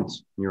informed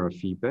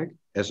neurofeedback,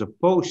 as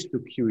opposed to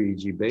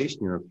QEEG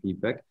based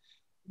neurofeedback,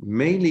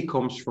 mainly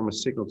comes from a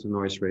signal to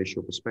noise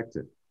ratio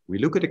perspective. We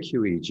look at a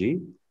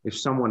QEEG. If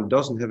someone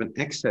doesn't have an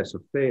excess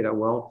of theta,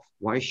 well,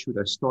 why should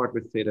I start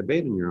with theta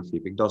beta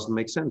neurofeedback? Doesn't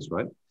make sense,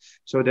 right?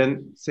 So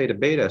then theta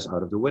beta is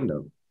out of the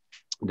window.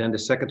 Then the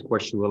second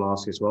question we'll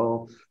ask is,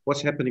 well,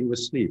 what's happening with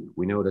sleep?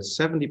 We know that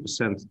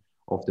 70%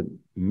 of the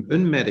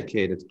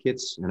unmedicated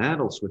kids and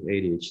adults with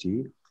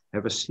ADHD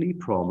have a sleep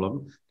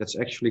problem that's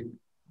actually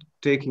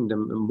taking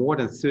them more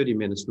than 30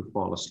 minutes to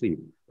fall asleep,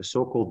 a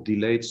so-called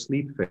delayed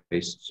sleep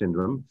phase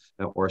syndrome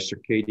or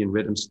circadian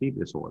rhythm sleep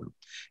disorder.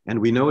 And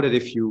we know that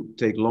if you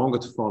take longer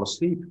to fall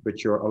asleep,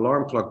 but your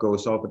alarm clock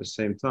goes off at the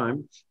same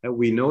time,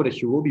 we know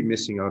that you will be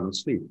missing out on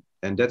sleep.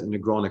 And that in a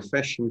chronic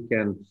fashion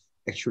can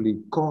actually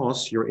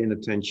cause your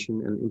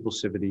inattention and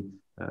impulsivity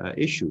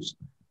issues.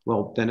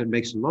 Well, then it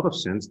makes a lot of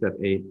sense that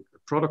a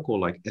protocol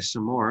like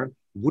SMR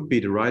would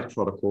be the right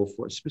protocol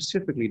for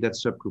specifically that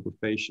subgroup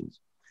of patients.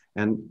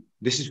 And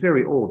this is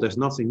very old, there's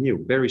nothing new.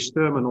 Barry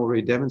Sturman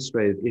already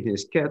demonstrated in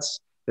his cats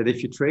that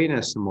if you train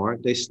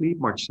SMR, they sleep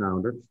much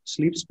sounder,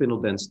 sleep spindle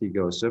density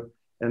goes up,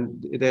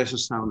 and there's a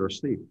sounder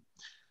sleep.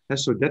 And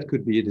so that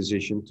could be a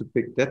decision to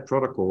pick that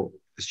protocol,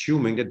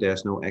 assuming that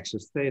there's no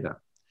excess theta.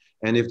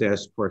 And if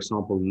there's, for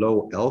example,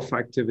 low alpha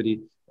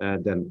activity,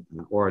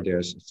 or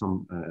there's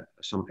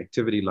some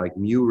activity like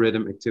mu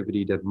rhythm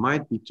activity that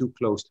might be too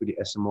close to the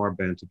SMR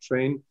band to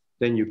train,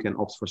 then you can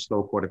opt for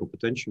slow cortical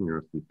potential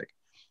neurofeedback.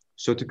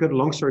 So to cut a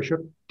long story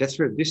short,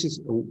 this is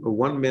a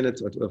 1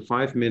 minute or a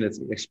 5 minute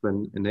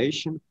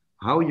explanation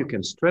how you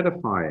can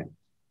stratify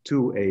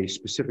to a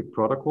specific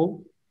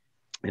protocol.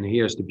 And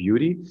here's the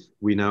beauty.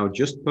 We now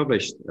just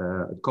published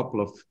a couple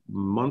of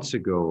months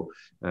ago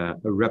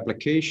a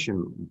replication,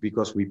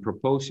 because we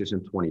proposed this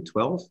in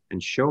 2012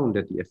 and shown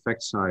that the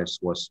effect size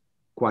was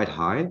quite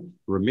high,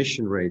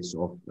 remission rates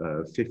of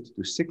 50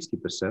 to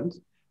 60%,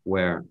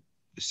 where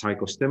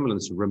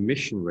psychostimulants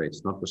remission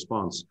rates, not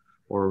response,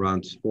 or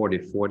around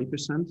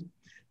 40%.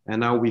 And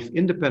now we've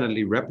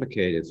independently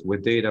replicated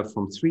with data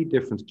from 3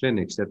 different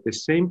clinics that the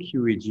same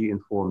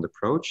QEEG-informed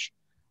approach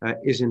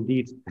is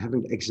indeed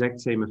having the exact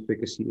same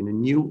efficacy in a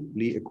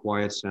newly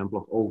acquired sample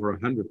of over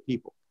 100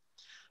 people.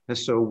 And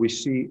so we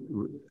see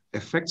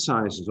effect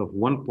sizes of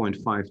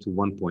 1.5 to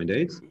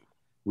 1.8.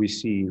 We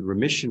see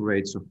remission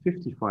rates of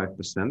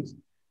 55%.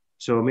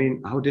 So, I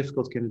mean, how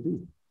difficult can it be?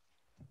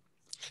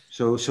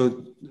 So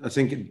I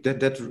think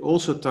that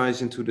also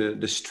ties into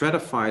the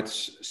stratified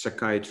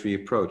psychiatry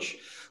approach.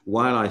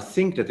 While I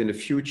think that in the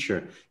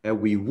future,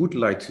 we would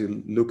like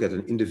to look at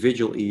an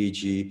individual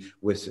EEG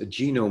with a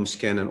genome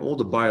scan and all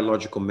the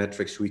biological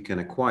metrics we can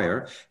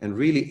acquire and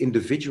really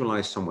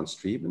individualize someone's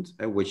treatment,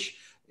 which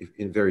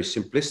in very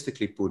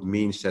simplistically put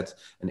means that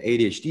an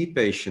ADHD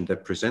patient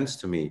that presents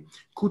to me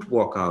could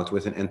walk out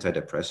with an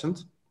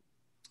antidepressant.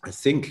 I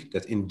think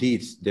that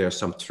indeed there's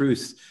some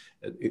truth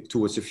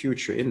towards the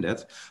future in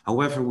that.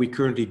 However, we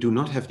currently do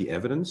not have the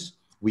evidence.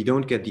 We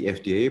don't get the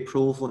FDA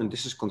approval, and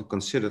this is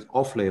considered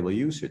off-label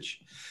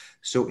usage.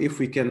 So if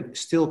we can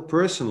still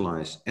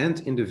personalize and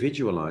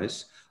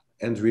individualize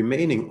and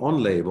remaining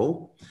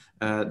on-label,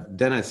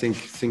 then I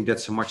think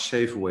that's a much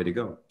safer way to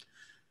go.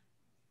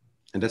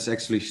 And that's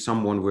actually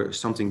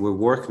something we're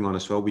working on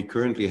as well. We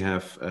currently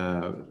have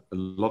a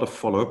lot of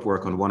follow-up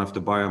work on one of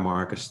the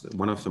biomarkers,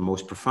 one of the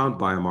most profound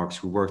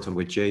biomarkers we worked on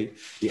with Jay,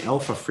 the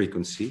alpha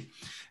frequency.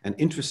 And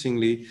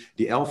interestingly,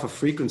 the alpha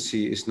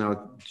frequency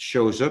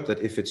shows up that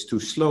if it's too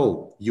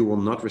slow, you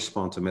will not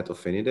respond to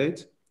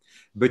methylphenidate,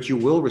 but you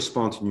will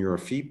respond to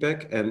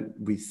neurofeedback, and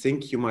we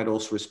think you might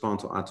also respond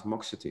to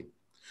atomoxetine.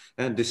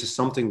 And this is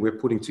something we're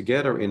putting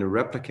together in a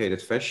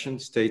replicated fashion.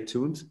 Stay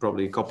tuned,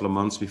 probably a couple of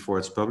months before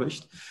it's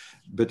published,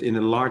 but in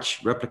a large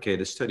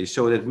replicated study.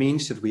 So that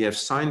means that we have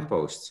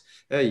signposts.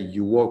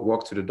 You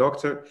walk to the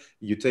doctor,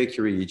 you take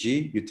your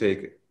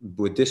EEG,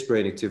 with this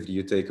brain activity,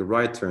 you take a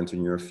right turn to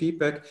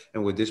neurofeedback,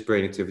 and with this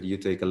brain activity, you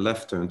take a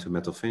left turn to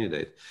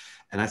methylphenidate.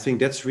 And I think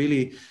that's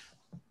really,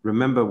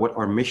 remember what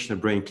our mission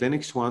at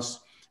Brainclinics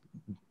was,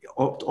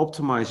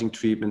 optimizing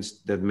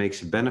treatments that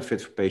makes a benefit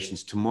for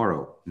patients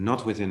tomorrow,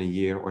 not within a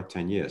year or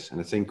 10 years.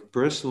 And I think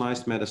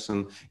personalized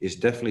medicine is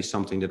definitely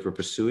something that we're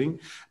pursuing,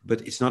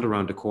 but it's not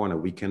around the corner.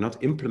 We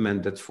cannot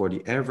implement that for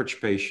the average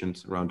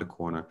patient around the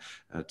corner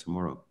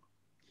tomorrow.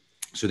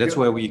 So that's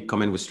why we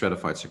come in with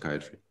stratified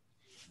psychiatry.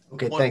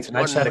 Okay, thanks. And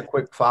I just had a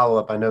quick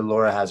follow-up. I know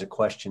Laura has a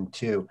question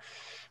too.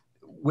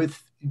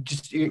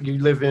 You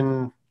live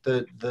in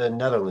the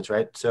Netherlands,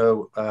 right?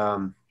 So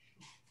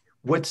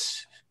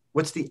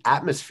what's the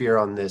atmosphere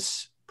on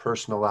this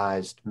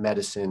personalized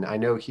medicine? I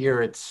know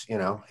here it's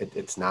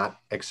not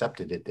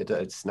accepted.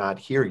 It's not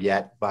here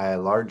yet by a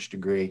large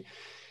degree.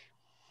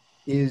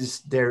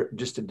 Is there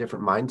just a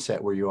different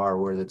mindset where you are,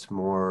 where it's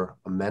more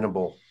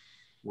amenable,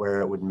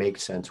 where it would make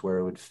sense, where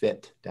it would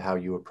fit to how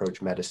you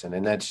approach medicine?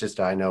 And that's just,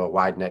 I know, a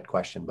wide net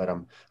question, but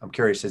I'm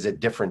curious, is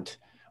it different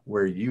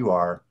where you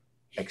are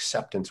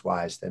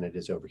acceptance-wise than it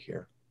is over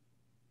here?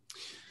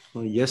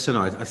 Well, yes and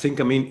no. I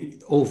think,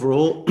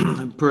 overall,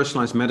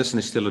 personalized medicine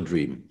is still a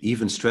dream.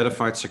 Even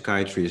stratified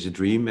psychiatry is a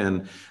dream.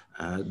 And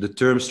the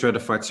term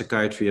stratified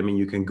psychiatry,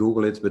 you can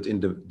Google it, but in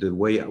the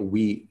way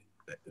we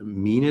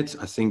mean it,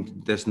 I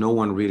think there's no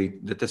one really,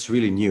 that's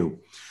really new.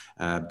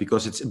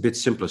 Because it's a bit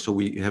simpler. So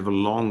we have a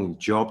long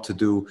job to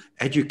do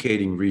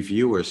educating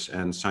reviewers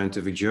and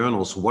scientific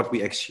journals what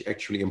we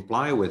actually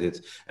imply with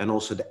it, and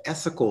also the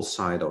ethical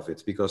side of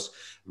it. Because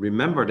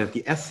remember that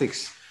the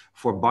ethics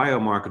for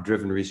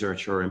biomarker-driven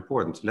research are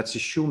important. Let's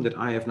assume that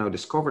I have now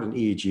discovered an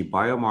EEG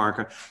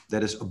biomarker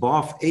that is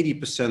above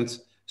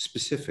 80%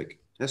 specific.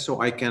 So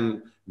I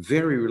can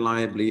very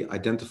reliably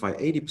identify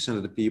 80%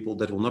 of the people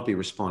that will not be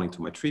responding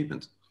to my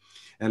treatment.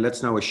 And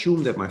let's now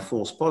assume that my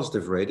false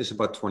positive rate is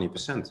about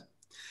 20%.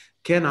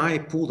 Can I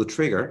pull the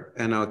trigger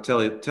and now tell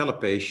a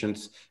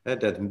patient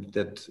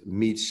that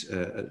meets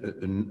a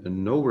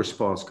no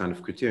response kind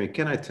of criterion?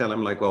 Can I tell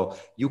him well,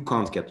 you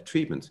can't get the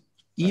treatment,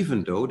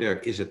 even though there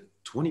is a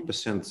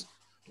 20%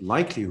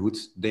 likelihood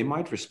they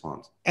might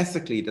respond?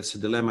 Ethically, that's a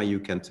dilemma you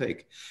can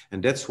take.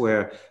 And that's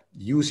where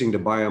using the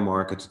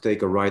biomarker to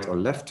take a right or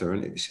left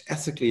turn is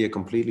ethically a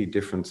completely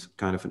different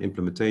kind of an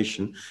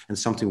implementation and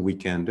something we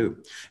can do.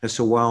 And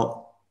so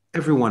while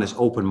everyone is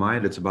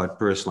open-minded about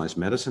personalized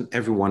medicine,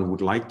 everyone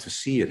would like to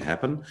see it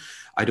happen,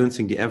 I don't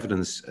think the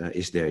evidence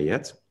is there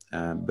yet.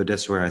 But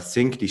that's where I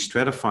think the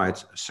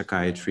stratified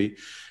psychiatry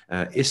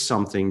is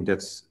something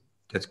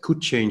that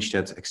could change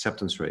that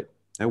acceptance rate.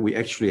 We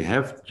actually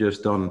have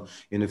just done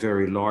in a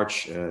very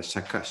large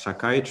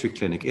psychiatry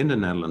clinic in the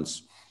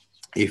Netherlands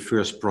a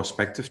first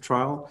prospective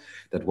trial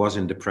that was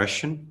in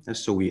depression. And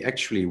so we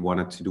actually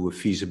wanted to do a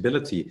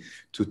feasibility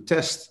to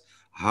test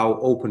how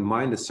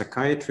open-minded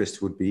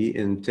psychiatrists would be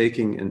in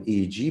taking an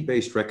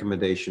EEG-based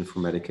recommendation for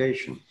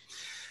medication.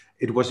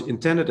 It was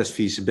intended as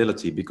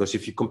feasibility because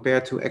if you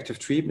compare to active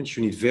treatments,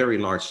 you need very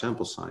large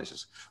sample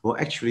sizes. Well,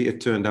 actually,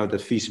 it turned out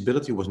that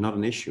feasibility was not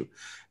an issue.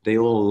 They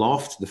all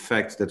loved the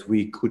fact that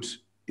we could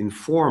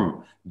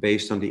inform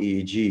based on the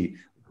EEG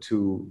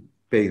to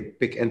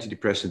pick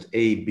antidepressant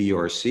A, B,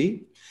 or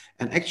C.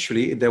 And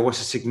actually, there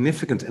was a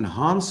significant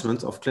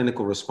enhancement of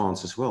clinical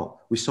response as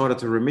well. We saw that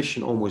the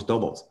remission almost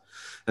doubled.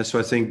 And so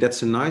I think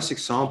that's a nice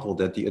example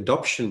that the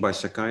adoption by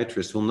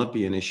psychiatrists will not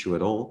be an issue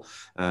at all,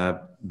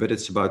 but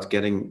it's about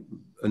getting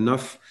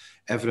enough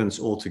evidence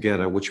all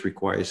together, which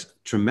requires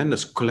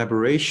tremendous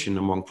collaboration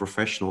among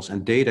professionals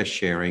and data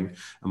sharing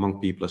among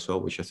people as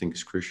well, which I think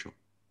is crucial.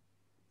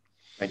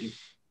 Thank you.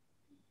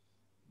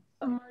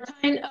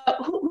 Martijn,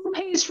 who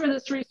pays for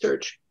this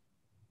research?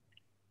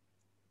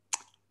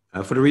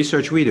 For the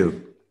research we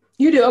do.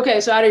 You do? Okay,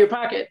 so out of your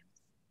pocket.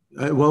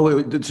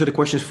 So the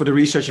question is for the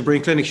research at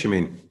Brainclinics, you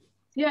mean?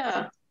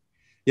 Yeah.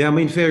 Yeah,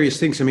 various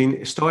things.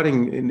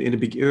 Starting in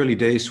the early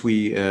days,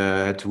 we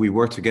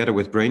worked together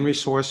with Brain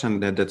Resource,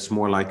 and that's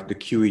more like the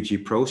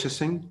QEEG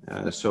processing.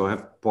 So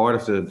part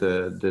of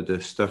the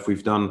stuff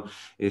we've done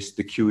is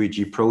the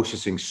QEEG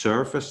processing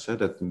service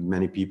that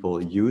many people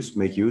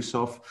make use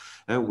of.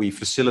 We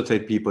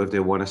facilitate people if they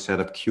want to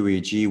set up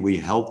QEEG. We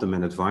help them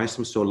and advise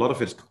them. So a lot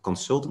of it's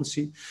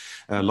consultancy,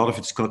 a lot of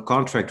it's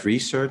contract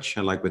research.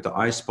 And like with the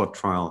iSpot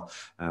trial,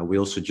 we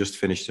also just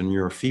finished a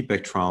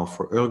neurofeedback trial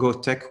for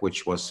Ergotech,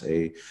 which was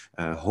a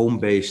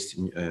home-based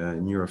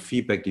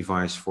neurofeedback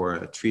device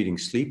for treating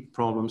sleep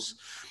problems.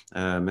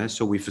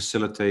 So we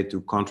facilitate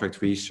to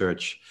contract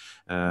research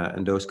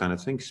and those kind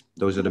of things.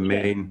 Those are the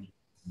main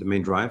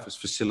drivers,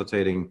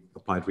 facilitating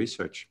applied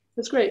research.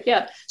 That's great.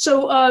 Yeah.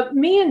 So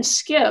me and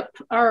Skip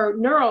are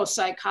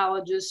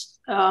neuropsychologists.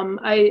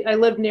 I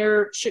live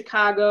near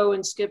Chicago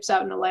and Skip's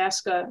out in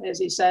Alaska, as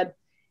he said.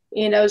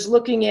 And I was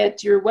looking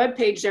at your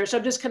webpage there. So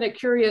I'm just kind of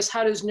curious,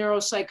 how does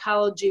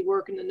neuropsychology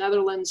work in the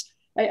Netherlands?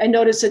 I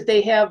noticed that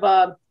they have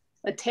a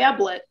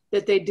tablet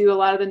that they do a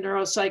lot of the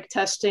neuropsych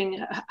testing.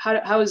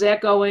 How is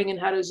that going, and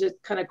how does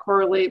it kind of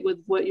correlate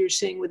with what you're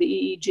seeing with the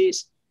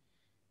EEGs?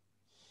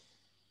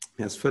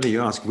 Yeah, it's funny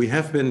you ask. We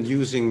have been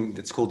using,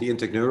 it's called the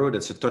Intec Neuro.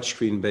 That's a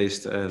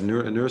touchscreen-based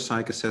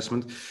neuropsych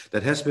assessment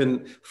that has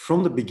been,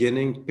 from the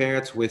beginning,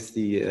 paired with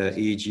the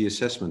EEG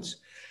assessments.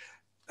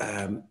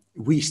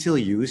 We still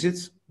use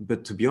it,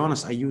 but to be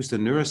honest, I use the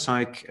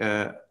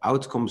neuropsych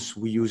outcomes.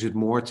 We use it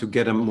more to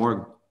get a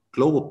more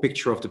global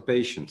picture of the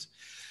patient.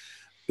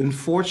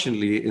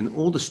 Unfortunately, in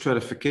all the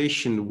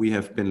stratification we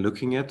have been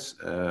looking at,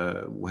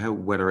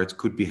 whether it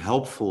could be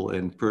helpful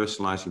in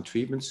personalizing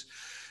treatments,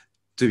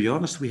 to be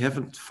honest, we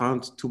haven't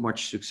found too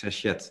much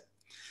success yet.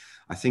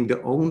 I think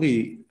the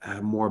only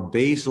more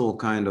basal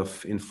kind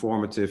of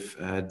informative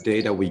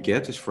data we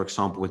get is, for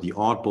example, with the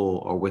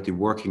Audible or with the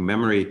working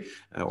memory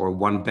or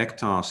one back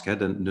task,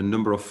 the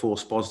number of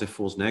false positive,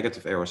 false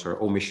negative errors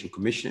or omission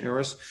commission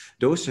errors.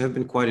 Those have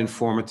been quite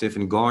informative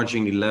in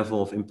gauging the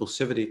level of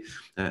impulsivity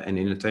and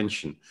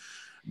inattention.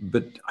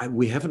 But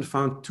we haven't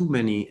found too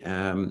many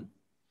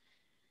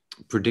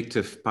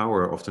predictive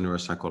power of the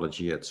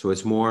neuropsychology yet. So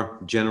it's more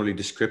generally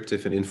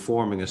descriptive and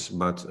informing us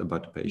about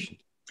the patient.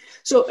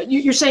 So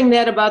you're saying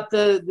that about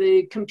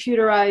the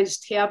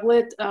computerized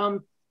tablet.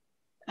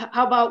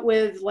 How about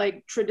with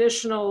like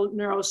traditional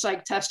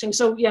neuropsych testing?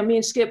 So yeah, me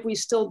and Skip, we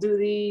still do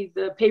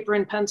the paper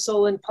and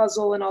pencil and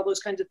puzzle and all those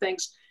kinds of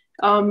things.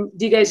 Do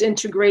you guys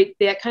integrate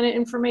that kind of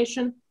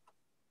information?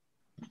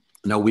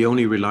 No, we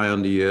only rely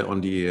on the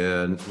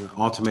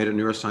automated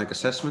neuropsych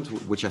assessment,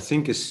 which I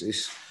think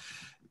is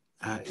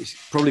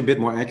probably a bit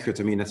more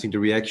accurate. I mean, I think the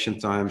reaction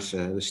times,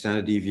 the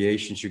standard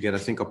deviations you get, I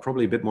think are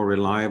probably a bit more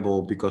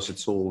reliable because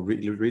it's all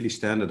really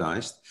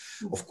standardized.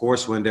 Of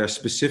course, when there are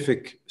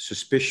specific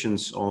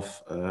suspicions of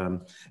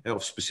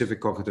specific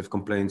cognitive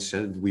complaints,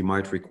 we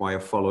might require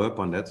follow-up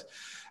on that.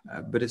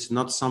 But it's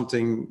not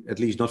something, at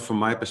least not from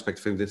my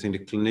perspective, I think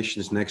the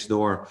clinicians next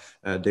door,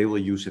 they will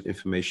use that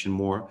information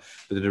more.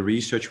 But in the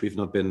research, we've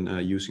not been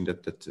using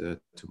that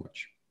too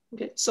much.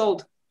 Okay,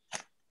 sold.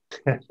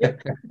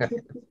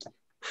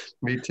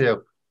 Me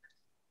too.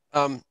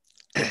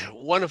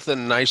 One of the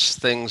nice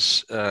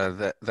things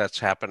that's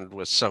happened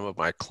with some of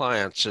my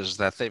clients is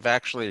that they've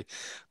actually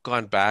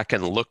gone back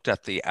and looked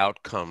at the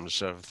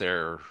outcomes of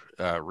their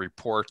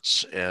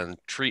reports and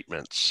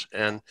treatments.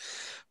 And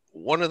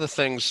one of the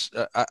things,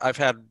 I've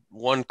had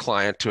one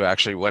client who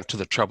actually went to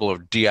the trouble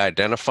of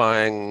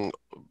de-identifying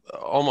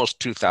almost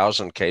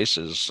 2,000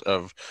 cases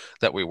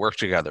that we work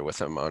together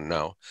with him on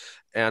now,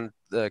 and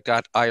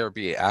got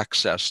IRB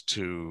access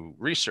to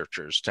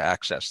researchers to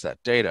access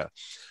that data.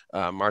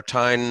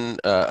 Martijn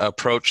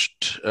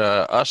approached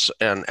us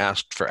and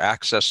asked for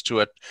access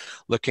to it,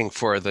 looking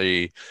for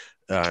the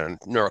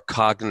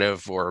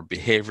neurocognitive or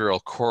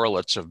behavioral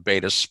correlates of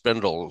beta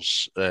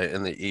spindles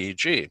in the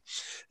EEG.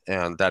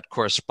 And that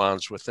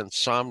corresponds with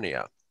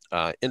insomnia,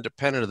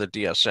 independent of the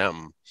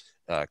DSM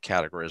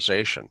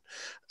categorization.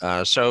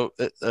 So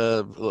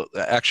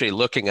actually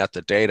looking at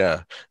the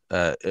data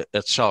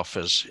itself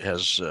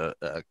has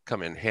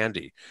come in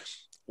handy.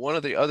 One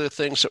of the other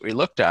things that we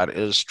looked at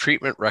is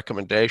treatment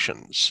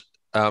recommendations.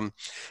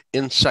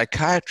 In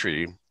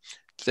psychiatry,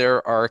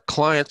 there are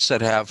clients that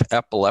have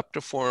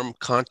epileptiform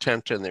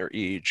content in their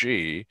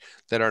EEG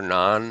that are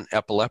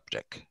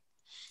non-epileptic.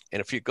 And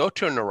if you go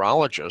to a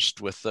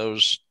neurologist with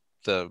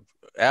the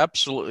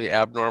absolutely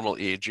abnormal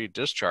EEG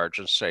discharge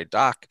and say,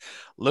 "Doc,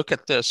 look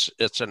at this,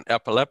 it's an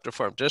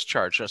epileptiform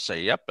discharge," they'll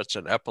say, "Yep, it's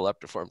an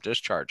epileptiform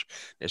discharge."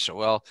 They say,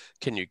 "Well,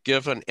 can you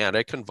give an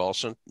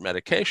anticonvulsant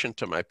medication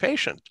to my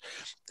patient?"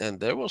 And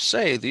they will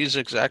say these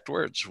exact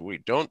words: "We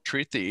don't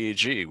treat the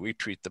EEG, we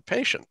treat the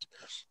patient."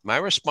 My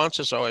response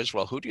is always,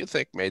 "Well, who do you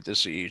think made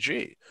this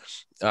EEG?"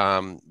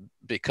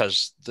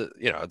 Because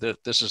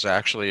this is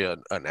actually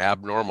an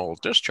abnormal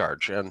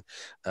discharge and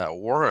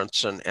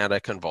warrants an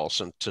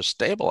anticonvulsant to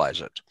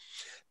stabilize it.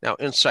 Now,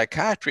 in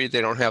psychiatry,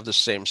 they don't have the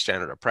same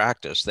standard of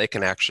practice. They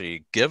can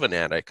actually give an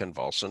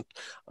anticonvulsant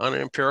on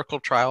an empirical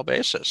trial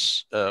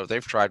basis.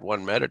 They've tried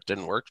one med, it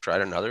didn't work,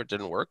 tried another, it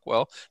didn't work.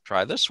 Well,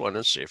 try this one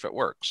and see if it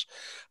works.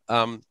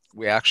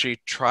 We actually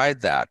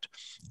tried that.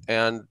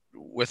 And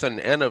with an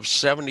N of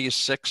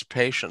 76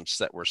 patients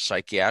that were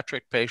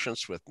psychiatric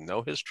patients with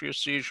no history of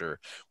seizure,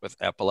 with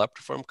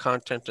epileptiform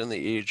content in the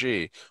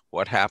EEG,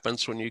 what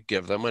happens when you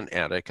give them an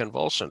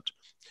anticonvulsant?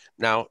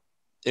 Now,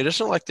 it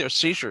isn't like their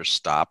seizures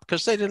stop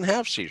because they didn't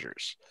have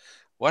seizures.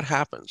 What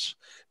happens?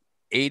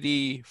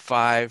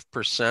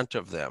 85%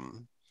 of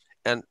them,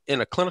 and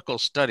in a clinical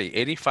study,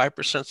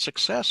 85%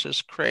 success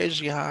is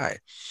crazy high.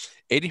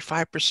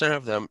 85%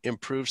 of them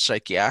improve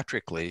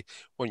psychiatrically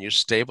when you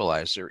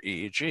stabilize their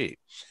EEG.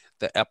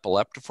 The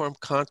epileptiform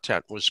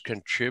content was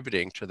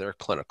contributing to their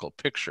clinical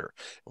picture.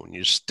 When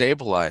you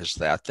stabilize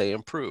that, they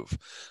improve.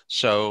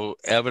 So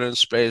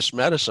evidence-based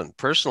medicine,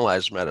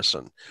 personalized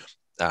medicine,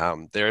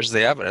 there's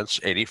the evidence.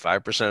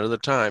 85% of the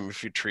time,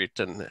 if you treat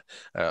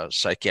a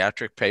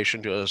psychiatric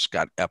patient who has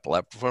got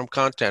epileptiform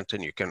content,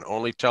 and you can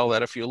only tell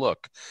that if you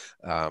look,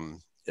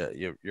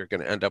 you're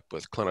going to end up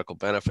with clinical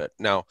benefit.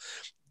 Now,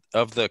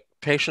 of the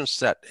patients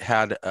that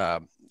had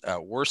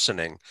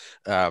worsening,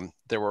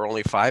 there were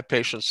only 5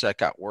 patients that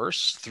got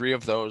worse. 3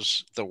 of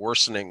those, the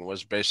worsening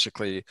was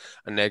basically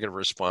a negative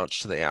response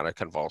to the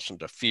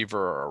anticonvulsant, a fever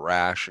or a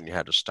rash, and you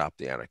had to stop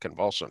the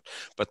anticonvulsant.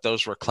 But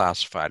those were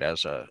classified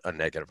as a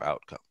negative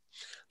outcome.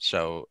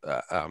 So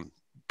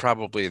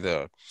probably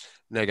the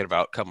negative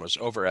outcome was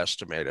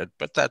overestimated,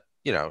 but that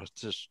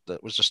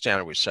was the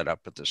standard we set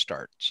up at the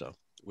start. So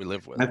we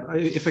live with.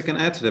 If I can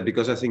add to that,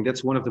 because I think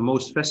that's one of the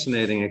most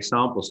fascinating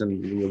examples,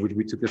 and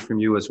we took it from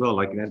you as well.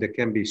 Like there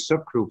can be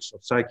subgroups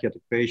of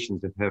psychiatric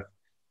patients that have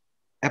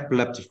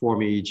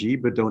epileptiform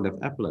EEG but don't have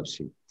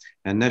epilepsy.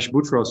 And Nash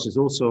Boutros is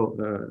also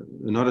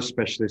another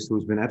specialist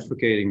who's been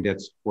advocating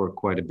that for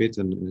quite a bit.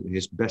 And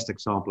his best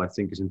example, I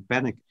think, is in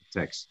panic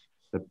attacks.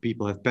 That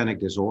people have panic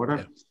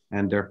disorder,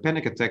 and their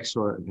panic attacks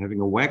are having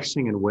a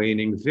waxing and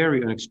waning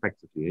very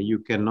unexpectedly. And you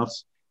cannot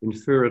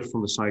infer it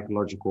from the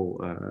psychological,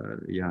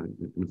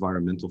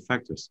 environmental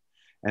factors.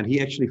 And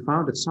he actually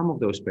found that some of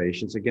those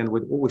patients, again,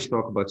 we always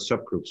talk about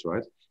subgroups,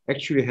 right?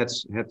 Actually had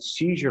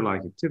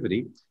seizure-like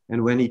activity.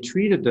 And when he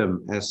treated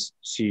them as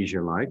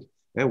seizure-like,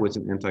 with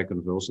an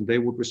anticonvulsant, they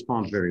would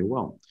respond very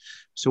well.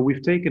 So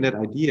we've taken that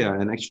idea,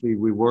 and actually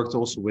we worked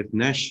also with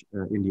Nash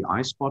in the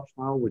iSpot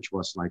trial, which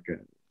was like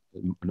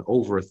an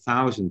over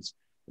 1,000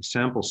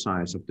 sample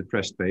size of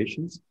depressed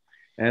patients.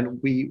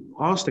 And we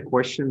asked the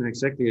question,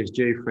 exactly as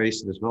Jay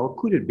phrased it as well,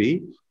 could it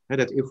be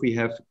that if we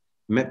have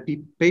met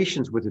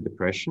patients with a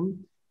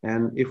depression,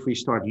 and if we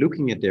start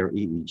looking at their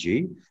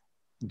EEG,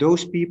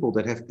 those people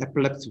that have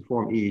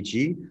epileptiform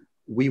EEG,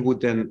 we would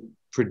then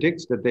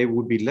predict that they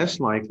would be less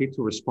likely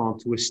to respond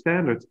to a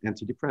standard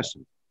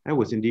antidepressant. And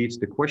with indeed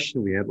the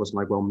question we had was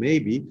like, well,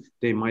 maybe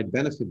they might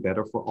benefit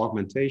better for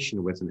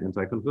augmentation with an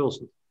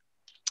anticonvulsant.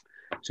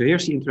 So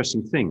here's the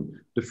interesting thing.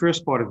 The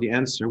first part of the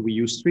answer, we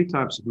used 3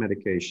 types of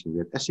medication. We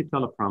had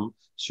escitalopram,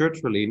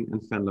 sertraline,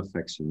 and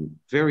venlafaxine,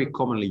 very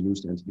commonly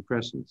used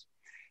antidepressants.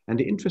 And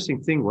the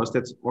interesting thing was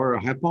that our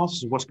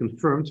hypothesis was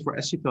confirmed for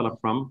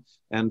escitalopram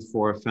and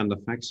for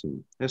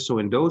venlafaxine. And so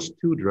in those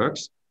 2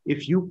 drugs,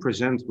 if you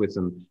present with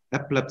an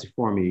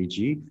epileptiform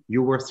EEG,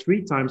 you were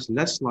 3 times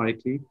less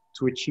likely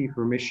to achieve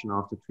remission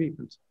after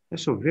treatment. And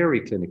so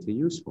very clinically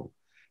useful.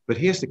 But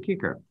here's the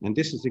kicker, and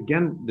this is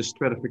again the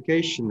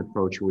stratification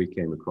approach we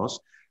came across.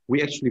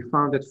 We actually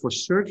found that for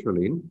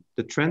sertraline,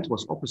 the trend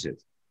was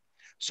opposite.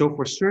 So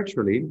for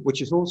sertraline,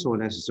 which is also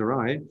an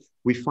SSRI,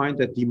 we find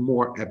that the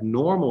more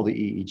abnormal the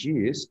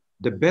EEG is,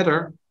 the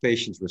better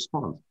patients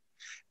respond.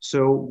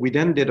 So we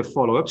then did a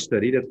follow-up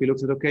study that we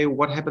looked at, okay,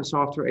 what happens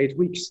after 8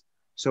 weeks?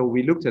 So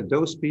we looked at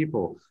those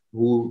people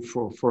who,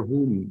 for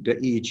whom the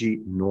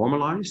EEG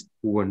normalized,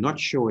 who were not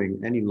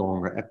showing any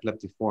longer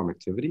epileptiform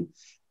activity.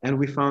 And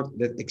we found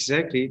that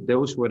exactly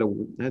those were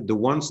the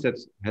ones that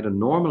had a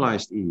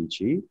normalized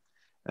EEG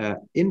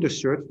in the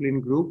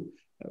sertraline group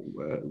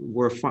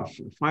were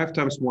 5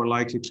 times more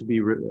likely to be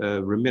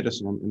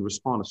remitters and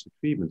responders to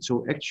treatment.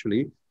 So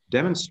actually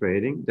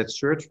demonstrating that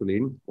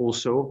sertraline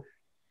also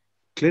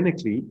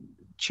clinically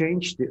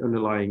changed the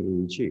underlying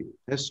EEG.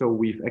 And so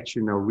we've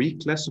actually now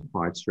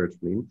reclassified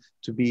sertraline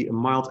to be a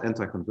mild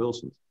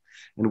anticonvulsant.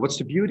 And what's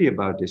the beauty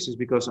about this is,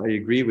 because I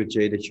agree with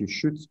Jay that you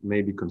should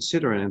maybe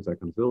consider an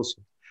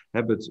anticonvulsant,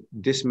 but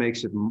this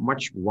makes it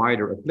much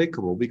wider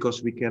applicable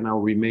because we can now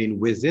remain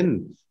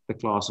within the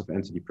class of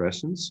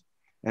antidepressants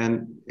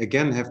and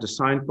again have the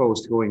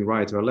signpost going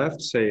right or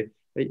left, say,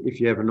 hey, if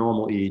you have a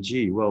normal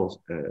EEG,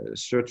 well,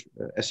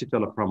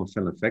 escitalopram or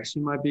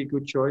venlafaxine might be a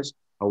good choice.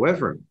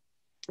 However,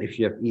 if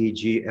you have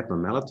EEG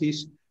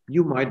abnormalities,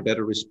 you might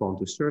better respond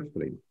to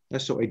sertraline.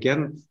 And so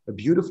again, a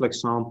beautiful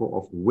example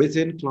of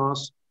within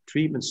class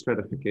treatment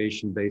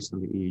stratification based on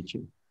the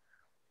EEG.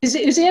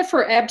 Is it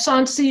for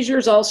absence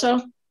seizures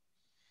also?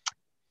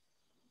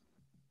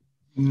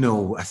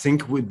 No, I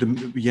think we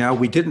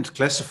didn't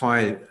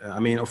classify. I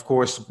mean, of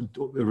course,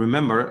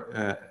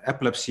 remember,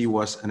 epilepsy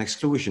was an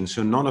exclusion.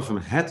 So none of them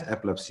had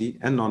epilepsy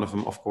and none of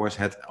them, of course,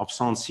 had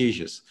absence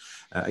seizures.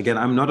 Again,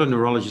 I'm not a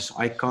neurologist.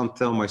 I can't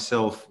tell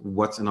myself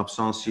what an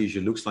absence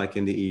seizure looks like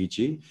in the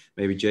EEG.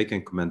 Maybe Jay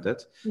can comment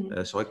that.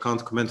 So I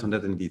can't comment on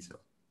that in detail.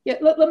 Yeah,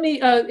 let me,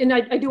 and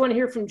I do want to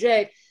hear from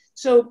Jay.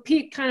 So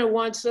Pete kind of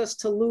wants us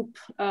to loop,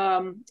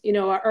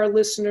 our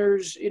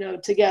listeners,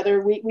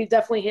 together. We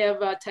definitely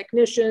have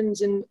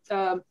technicians and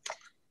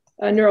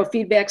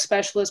neurofeedback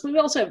specialists. We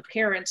also have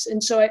parents.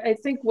 And so I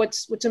think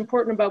what's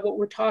important about what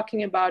we're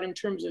talking about in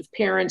terms of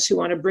parents who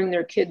want to bring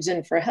their kids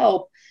in for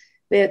help,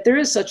 that there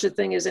is such a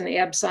thing as an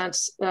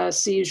absence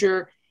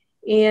seizure.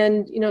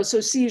 And,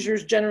 so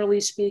seizures, generally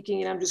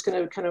speaking, and I'm just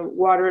going to kind of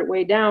water it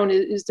way down,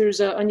 is there's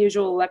an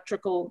unusual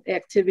electrical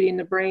activity in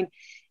the brain.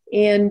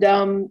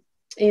 And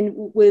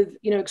with,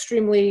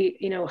 extremely,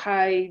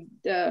 high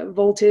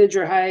voltage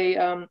or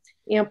high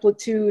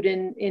amplitude.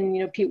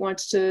 And Pete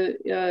wants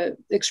to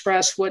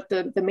express what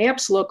the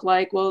maps look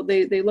like. Well,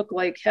 they look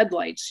like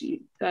headlights.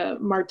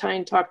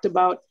 Martijn talked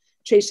about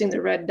chasing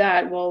the red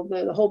dot. Well,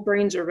 the whole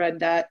brain's a red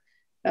dot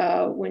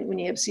when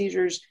you have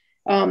seizures.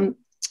 But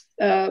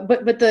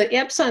the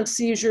absence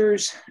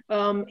seizures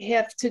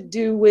have to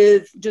do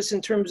with, just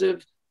in terms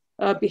of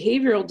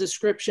behavioral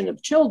description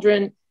of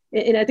children.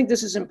 And I think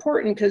this is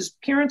important because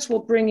parents will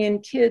bring in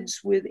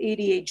kids with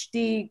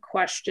ADHD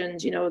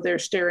questions. They're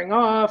staring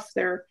off,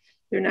 they're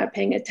not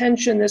paying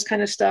attention, this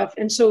kind of stuff.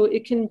 And so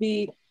it can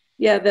be,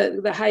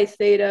 the high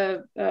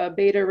theta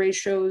beta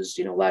ratios,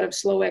 a lot of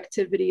slow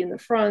activity in the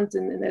front,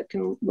 and that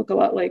can look a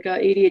lot like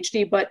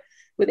ADHD. But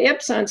with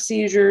absence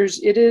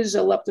seizures, it is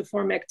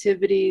epileptiform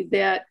activity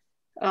that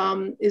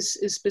is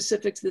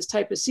specific to this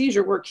type of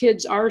seizure where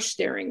kids are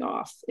staring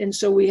off. And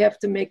so we have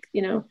to make,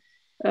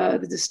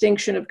 the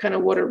distinction of kind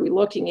of what are we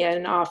looking at,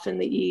 and often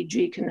the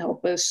EEG can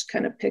help us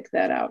kind of pick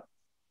that out.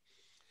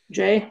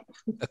 Jay?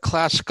 A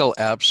classical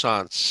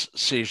absence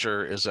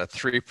seizure is a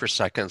 3 per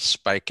second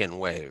spike in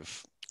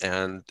wave,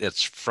 and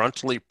it's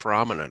frontally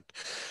prominent,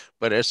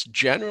 but it's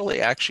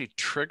generally actually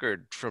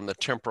triggered from the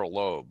temporal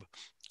lobe.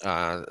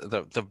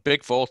 The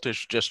big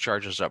voltage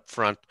discharges up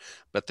front,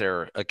 but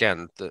they're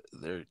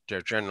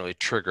generally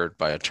triggered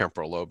by a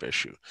temporal lobe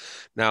issue.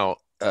 Now,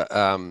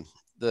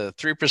 the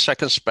 3 per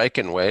second spike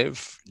in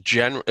wave,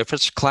 if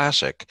it's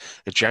classic,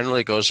 it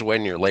generally goes away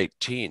in your late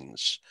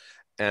teens.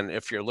 And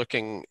if you're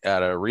looking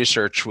at a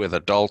research with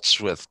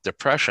adults with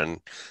depression,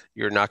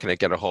 you're not going to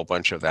get a whole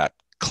bunch of that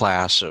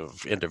class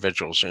of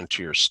individuals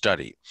into your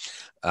study.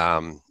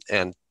 And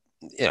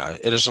yeah,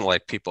 it isn't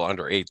like people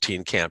under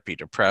 18 can't be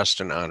depressed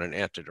and on an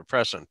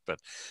antidepressant, but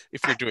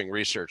if you're doing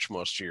research,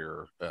 most of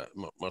your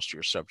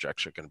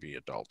subjects are going to be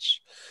adults.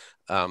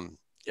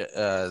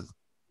 I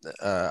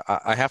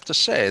have to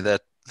say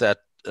that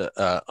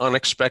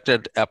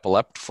unexpected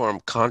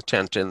epileptiform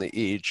content in the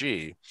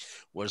EEG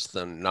was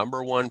the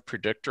 #1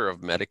 predictor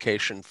of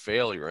medication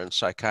failure in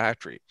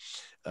psychiatry.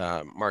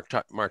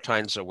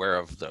 Martijn's aware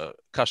of the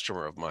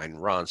customer of mine,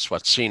 Ron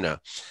Swatsina,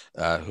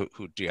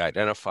 who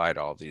de-identified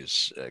all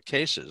these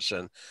cases.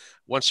 And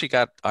once he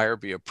got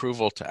IRB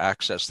approval to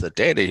access the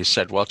data, he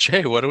said, well,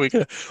 Jay,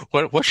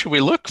 what should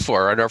we look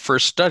for in our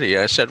first study?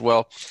 I said,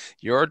 well,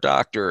 your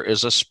doctor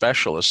is a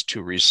specialist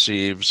who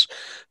receives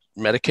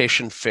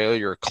medication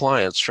failure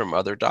clients from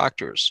other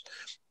doctors.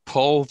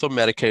 Pull the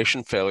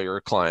medication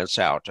failure clients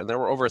out, and there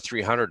were over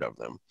 300 of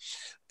them,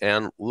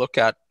 and look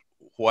at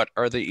what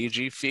are the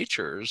EEG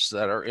features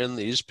that are in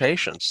these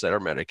patients that are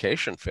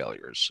medication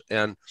failures,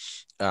 and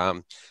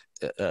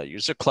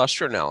use a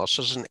cluster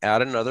analysis and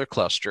add another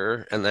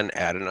cluster, and then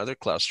add another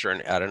cluster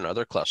and add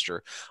another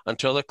cluster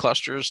until the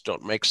clusters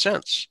don't make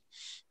sense.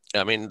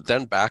 I mean,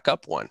 then back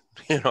up one.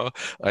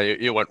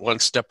 You went one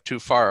step too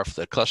far if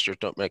the clusters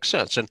don't make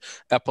sense. And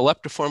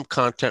epileptiform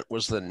content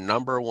was the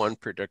 #1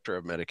 predictor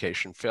of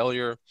medication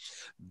failure.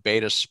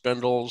 Beta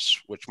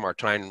Spindles, which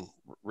Martijn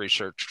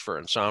researched for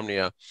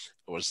insomnia,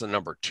 was the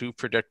 #2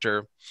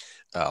 predictor.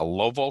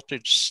 Low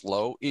voltage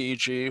slow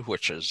EEG,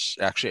 which is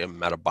actually a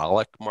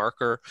metabolic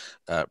marker,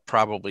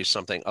 probably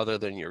something other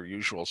than your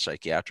usual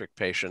psychiatric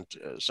patient,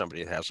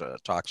 somebody that has a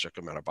toxic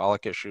or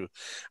metabolic issue.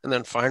 And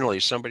then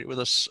finally, somebody with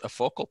a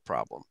focal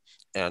problem,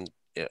 and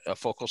a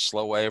focal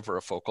slow wave or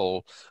a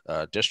focal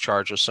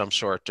discharge of some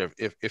sort.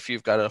 If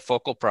you've got a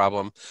focal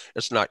problem,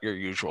 it's not your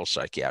usual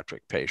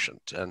psychiatric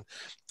patient. And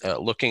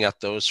looking at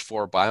those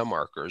 4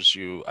 biomarkers,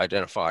 you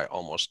identify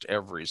almost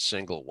every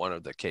single one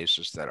of the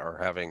cases that are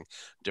having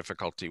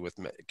difficulty with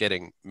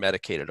getting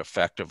medicated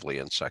effectively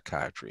in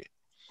psychiatry.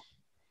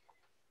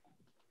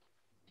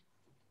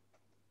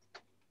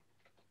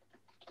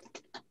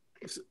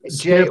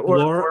 Jay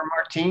or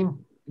Martijn?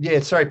 Yeah,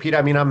 sorry, Pete.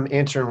 I mean, I'm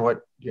answering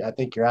what I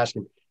think you're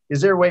asking. Is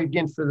there a way,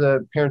 again, for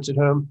the parents at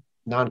home,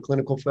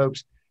 non-clinical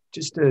folks,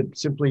 just to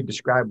simply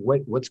describe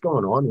what's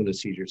going on when a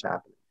seizure's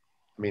happening?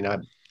 I mean,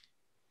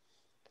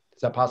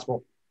 is that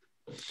possible?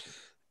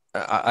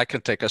 I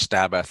can take a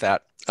stab at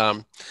that.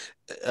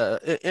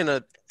 In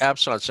an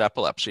absence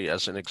epilepsy,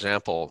 as an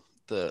example,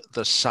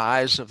 the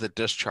size of the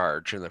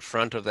discharge in the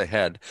front of the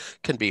head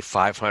can be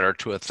 500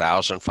 to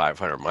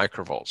 1,500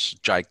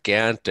 microvolts,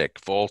 gigantic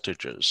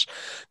voltages.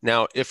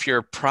 Now, if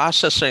you're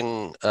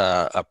processing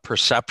a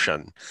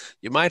perception,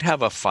 you might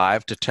have a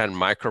 5 to 10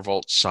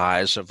 microvolt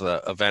size of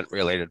the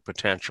event-related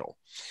potential.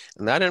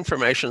 And that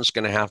information is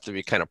going to have to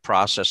be kind of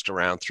processed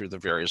around through the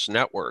various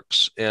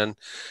networks. And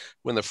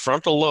when the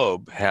frontal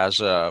lobe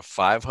has a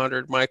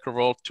 500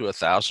 microvolt to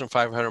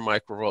 1,500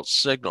 microvolt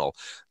signal,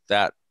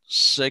 that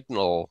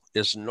signal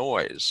is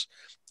noise,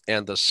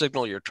 and the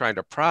signal you're trying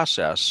to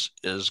process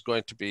is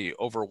going to be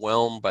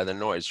overwhelmed by the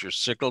noise. Your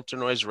signal to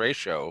noise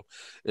ratio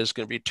is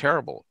going to be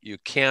terrible. You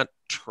can't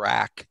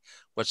track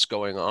what's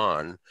going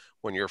on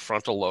when your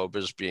frontal lobe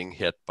is being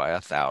hit by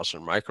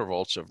 1,000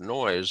 microvolts of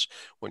noise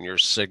when your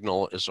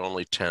signal is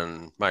only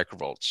 10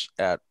 microvolts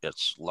at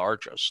its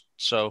largest.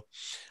 So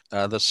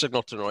the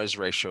signal to noise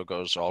ratio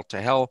goes all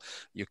to hell.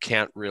 You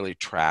can't really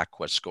track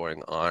what's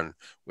going on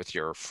with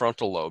your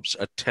frontal lobe's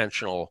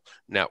attentional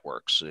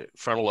networks. The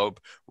frontal lobe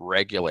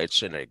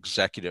regulates in an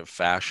executive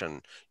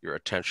fashion your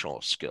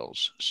attentional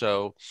skills.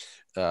 So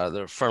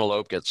the frontal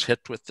lobe gets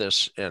hit with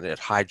this, and it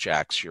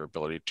hijacks your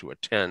ability to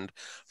attend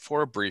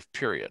for a brief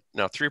period.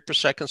 Now,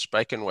 3-per-second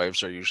spike in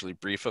waves are usually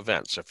brief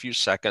events, a few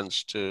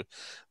seconds to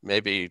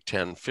maybe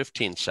 10,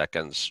 15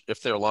 seconds.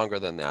 If they're longer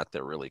than that,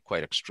 they're really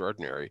quite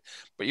extraordinary.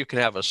 But you can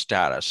have a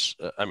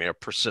a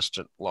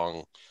persistent,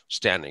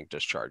 long-standing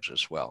discharge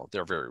as well.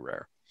 They're very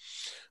rare.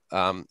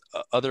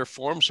 Other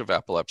forms of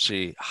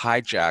epilepsy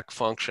hijack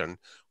function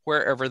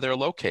wherever they're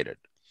located.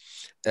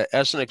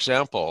 As an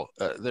example,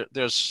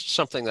 there's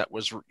something that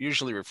was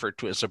usually referred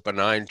to as a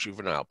benign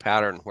juvenile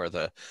pattern where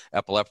the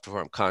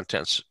epileptiform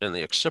content's in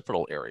the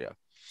occipital area.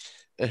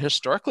 And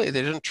historically,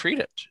 they didn't treat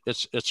it.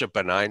 It's a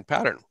benign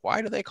pattern.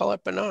 Why do they call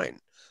it benign?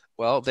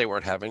 Well, they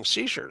weren't having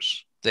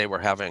seizures. They were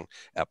having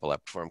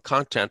epileptiform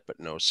content, but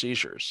no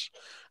seizures.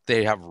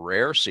 They have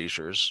rare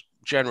seizures.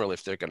 Generally,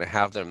 if they're going to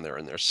have them, they're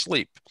in their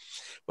sleep.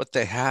 What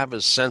they have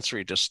is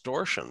sensory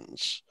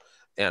distortions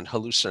and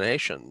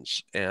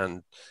hallucinations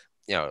and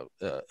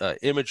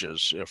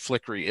images,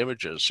 flickery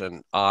images,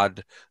 and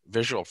odd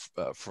visual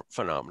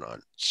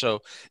phenomenon. So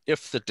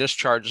if the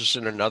discharge is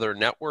in another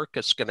network,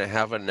 it's going to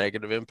have a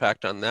negative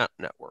impact on that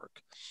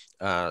network.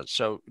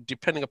 So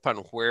depending upon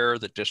where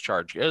the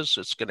discharge is,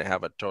 it's going to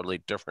have a totally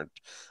different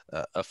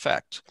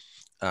effect.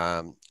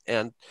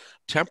 And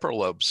temporal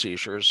lobe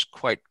seizures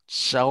quite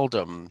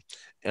seldom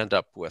end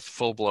up with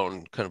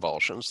full-blown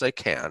convulsions. They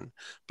can,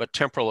 but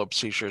temporal lobe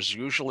seizures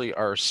usually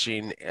are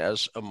seen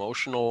as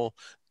emotional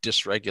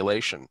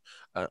dysregulation,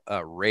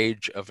 a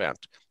rage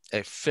event,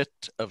 a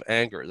fit of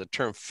anger. The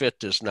term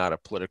fit is not a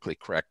politically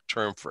correct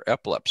term for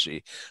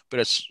epilepsy, but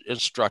it's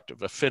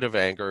instructive. A fit of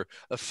anger,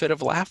 a fit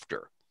of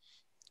laughter,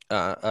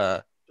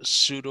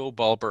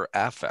 pseudobulbar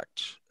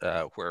affect,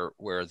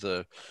 where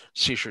the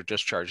seizure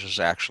discharge is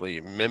actually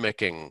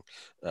mimicking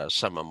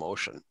some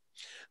emotion.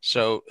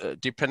 So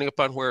depending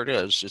upon where it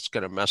is, it's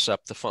going to mess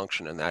up the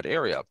function in that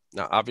area.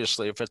 Now,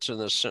 obviously, if it's in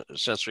the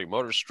sensory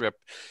motor strip,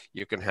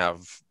 you can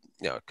have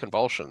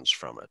convulsions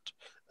from it.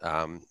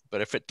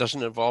 But if it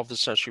doesn't involve the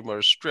sensory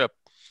motor strip,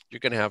 you're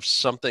going to have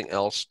something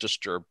else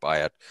disturbed by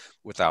it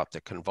without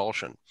the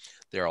convulsion.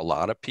 There are a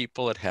lot of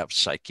people that have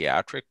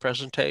psychiatric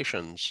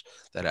presentations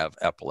that have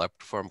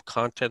epileptiform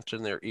content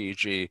in their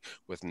EEG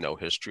with no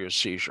history of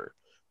seizure.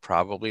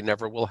 Probably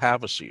never will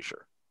have a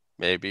seizure.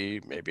 Maybe,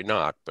 maybe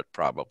not, but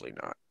probably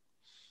not.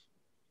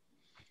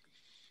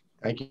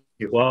 Thank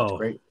you. Wow. That's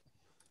great.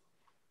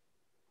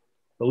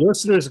 The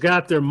listeners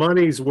got their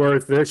money's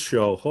worth this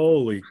show.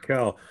 Holy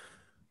cow.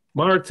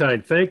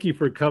 Martijn, thank you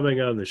for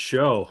coming on the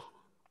show.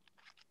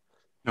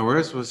 No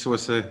worries. Was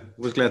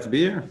glad to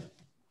be here.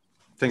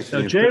 Thanks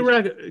for now, Jay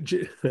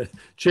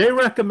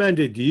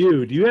recommended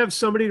you. Do you have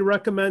somebody to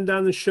recommend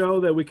on the show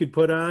that we could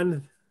put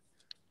on?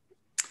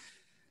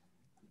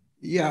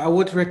 Yeah, I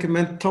would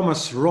recommend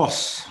Thomas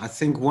Ross. I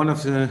think one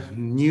of the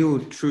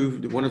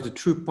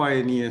true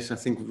pioneers, I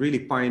think really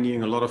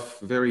pioneering a lot of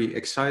very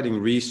exciting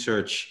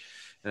research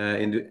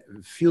in the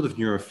field of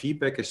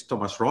neurofeedback is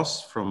Thomas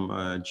Ross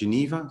from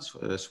Geneva,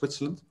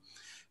 Switzerland.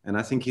 And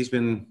I think he's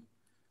one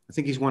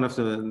of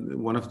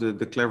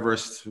the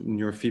cleverest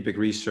neurofeedback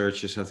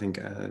researchers, I think,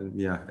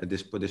 at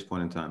this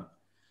point in time.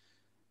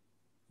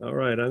 All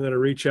right, I'm going to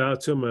reach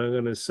out to him. I'm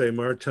going to say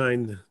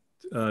Martijn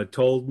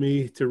told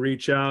me to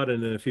reach out,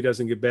 and if he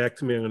doesn't get back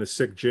to me, I'm going to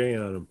sick Jay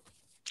on him.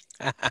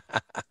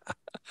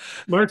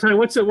 Martijn,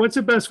 what's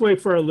the best way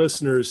for our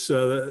listeners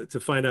to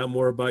find out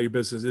more about your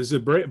business? Is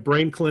it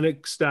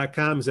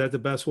Brainclinics.com? Is that the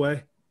best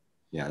way?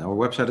 Yeah, our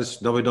website is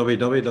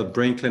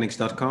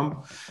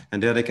www.brainclinics.com,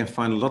 and there they can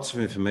find lots of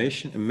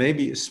information. And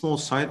maybe a small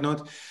side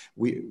note,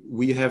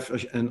 we have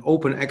an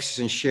open access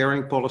and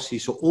sharing policy.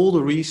 So all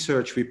the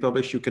research we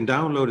publish, you can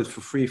download it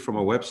for free from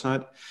our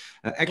website.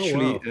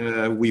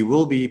 We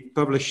will be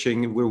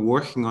publishing, we're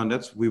working on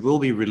that. We will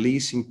be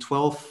releasing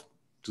 12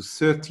 to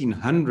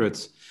 1,300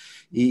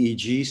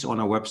 EEGs on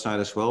our website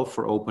as well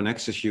for open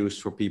access use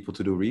for people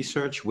to do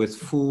research with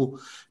full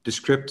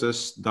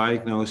descriptors,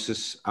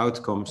 diagnosis,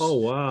 outcomes. Oh,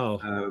 wow.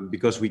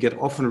 Because we get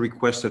often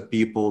requests that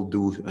people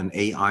do an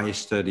AI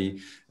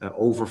study,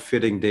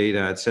 overfitting data,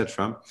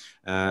 etc.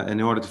 And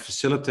in order to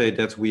facilitate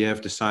that, we have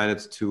decided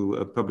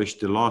to publish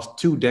the last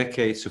 2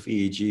 decades of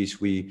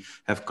EEGs we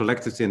have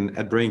collected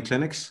at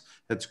Brainclinics.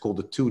 That's called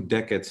the 2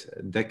 decades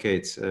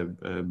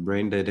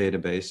brain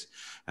database.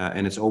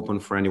 And it's open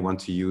for anyone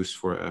to use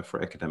for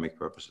academic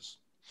purposes.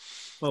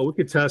 Oh, we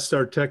could test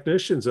our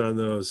technicians on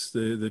those,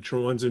 the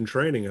ones in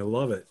training. I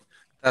love it.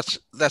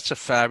 That's a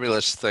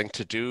fabulous thing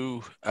to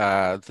do.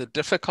 The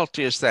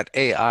difficulty is that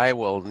AI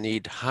will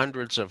need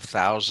hundreds of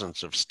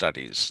thousands of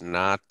studies,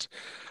 not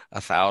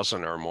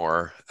 1,000 or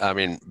more. I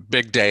mean,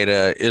 big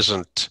data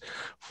isn't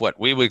what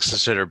we would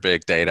consider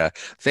big data.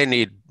 They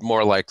need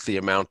more like the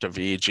amount of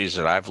EEGs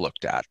that I've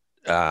looked at.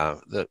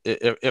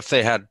 If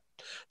they had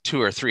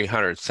 200,000 or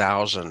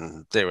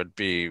 300,000, they would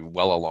be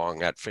well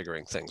along at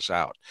figuring things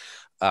out.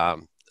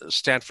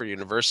 Stanford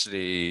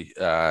University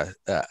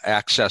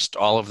accessed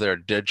all of their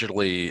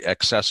digitally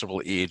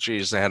accessible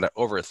EEGs. They had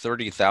over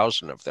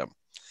 30,000 of them.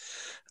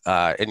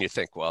 And you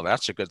think, well,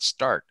 that's a good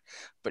start.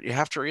 But you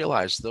have to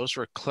realize those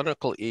were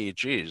clinical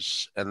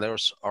EEGs, and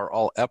those are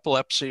all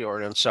epilepsy or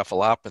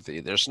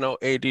encephalopathy. There's no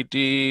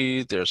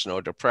ADD, there's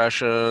no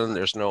depression,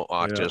 there's no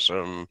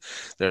autism.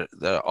 Yeah.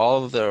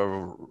 All of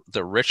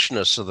the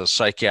richness of the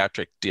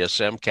psychiatric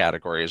DSM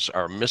categories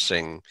are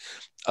missing,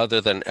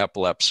 other than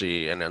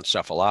epilepsy and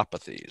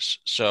encephalopathies.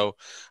 So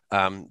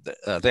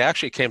they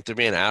actually came to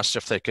me and asked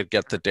if they could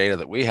get the data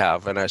that we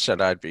have. And I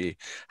said, I'd be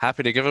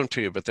happy to give them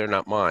to you, but they're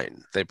not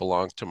mine. They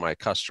belong to my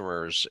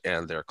customers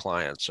and their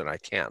clients, and I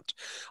can't.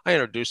 I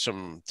introduced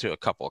them to a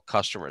couple of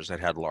customers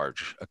that had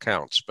large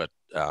accounts, but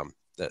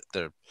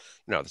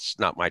it's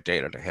not my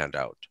data to hand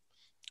out.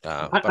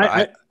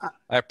 I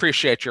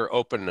appreciate your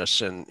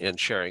openness in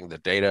sharing the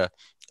data.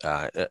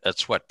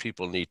 It's what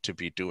people need to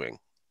be doing.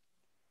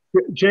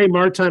 Jay,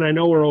 Martijn, I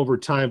know we're over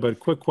time, but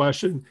quick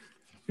question.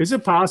 Is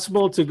it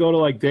possible to go to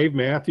like Dave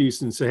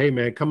Matthews and say, hey,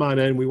 man, come on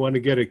in. We want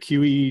to get a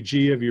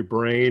QEEG of your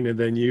brain and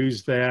then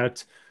use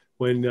that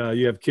when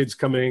you have kids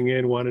coming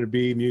in wanting to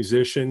be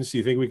musicians? Do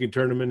you think we can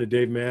turn them into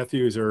Dave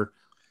Matthews, or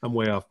I'm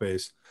way off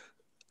base?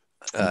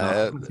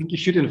 I think you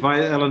should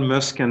invite Elon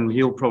Musk, and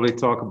he'll probably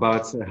talk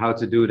about how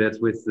to do that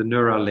with the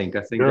Neuralink.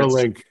 I think that's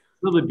a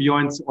little bit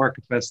beyond our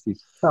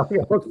capacities. Oh,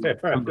 yeah, okay.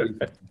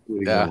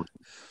 Yeah.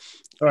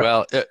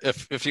 Well,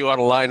 if you want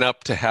to line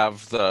up to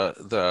have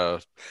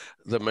the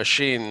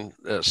machine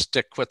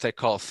stick what they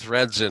call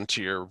threads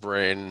into your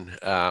brain,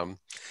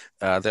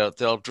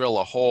 they'll drill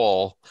a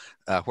hole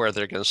where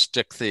they're going to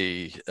stick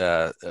the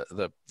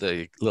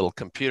little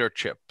computer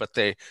chip, but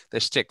they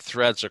stick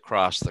threads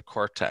across the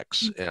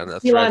cortex, and the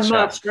threads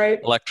have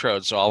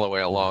electrodes all the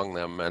way along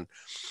them. And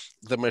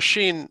the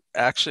machine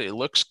actually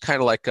looks kind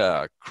of like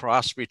a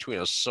cross between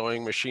a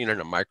sewing machine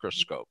and a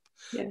microscope.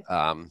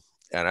 Yeah.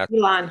 And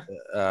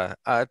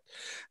I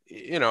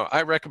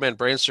recommend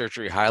brain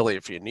surgery highly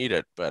if you need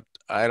it, but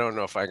I don't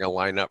know if I can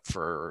line up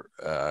for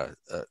them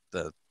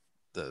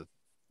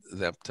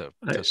to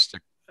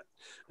stick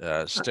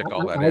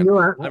all that in.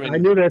 I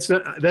knew that's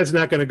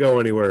not going to go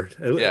anywhere.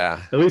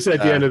 Yeah. At least at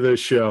the end of this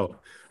show.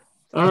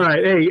 All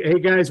right. Hey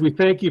guys, we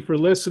thank you for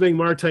listening.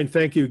 Martijn,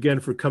 thank you again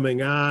for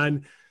coming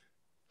on.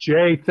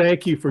 Jay,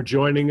 thank you for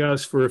joining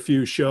us for a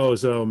few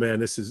shows. Oh man,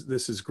 this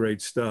is great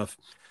stuff.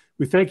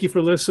 We thank you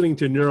for listening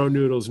to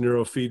NeuroNoodle's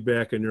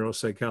Neurofeedback and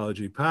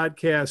Neuropsychology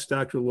Podcast.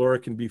 Dr. Laura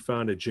can be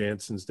found at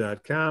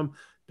Jansons.com.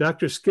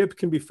 Dr. Skip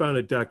can be found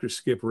at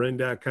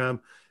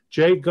drskiprin.com.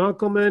 Jay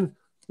Gunkelman,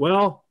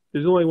 well,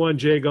 there's only one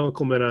Jay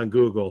Gunkelman on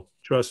Google.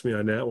 Trust me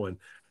on that one.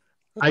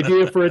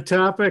 Idea for a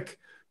topic?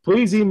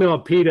 Please email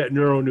Pete at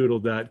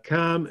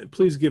neuronoodle.com.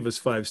 Please give us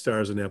 5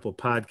 stars on Apple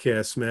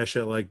Podcasts. Smash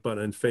that like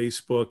button on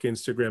Facebook,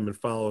 Instagram, and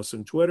follow us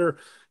on Twitter.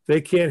 If they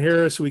can't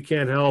hear us, we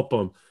can't help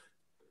them.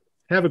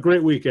 Have a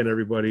great weekend,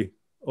 everybody.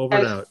 Over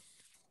and out.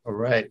 All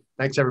right.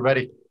 Thanks,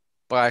 everybody.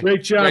 Bye.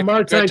 Great job,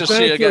 Martijn. Great to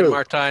see you again,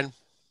 Martijn.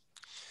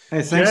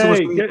 Hey, thanks so much.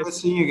 Good to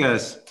see you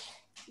guys.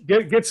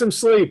 Get some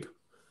sleep.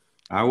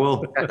 I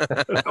will.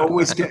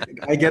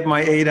 I get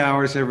my 8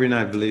 hours every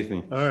night, believe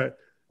me. All right.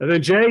 And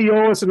then, Jay, you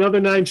owe us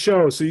another 9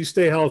 shows, so you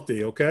stay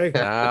healthy, okay?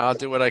 I'll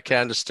do what I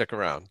can to stick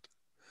around.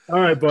 All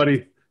right,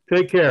 buddy.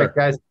 Take care. All right,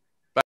 guys.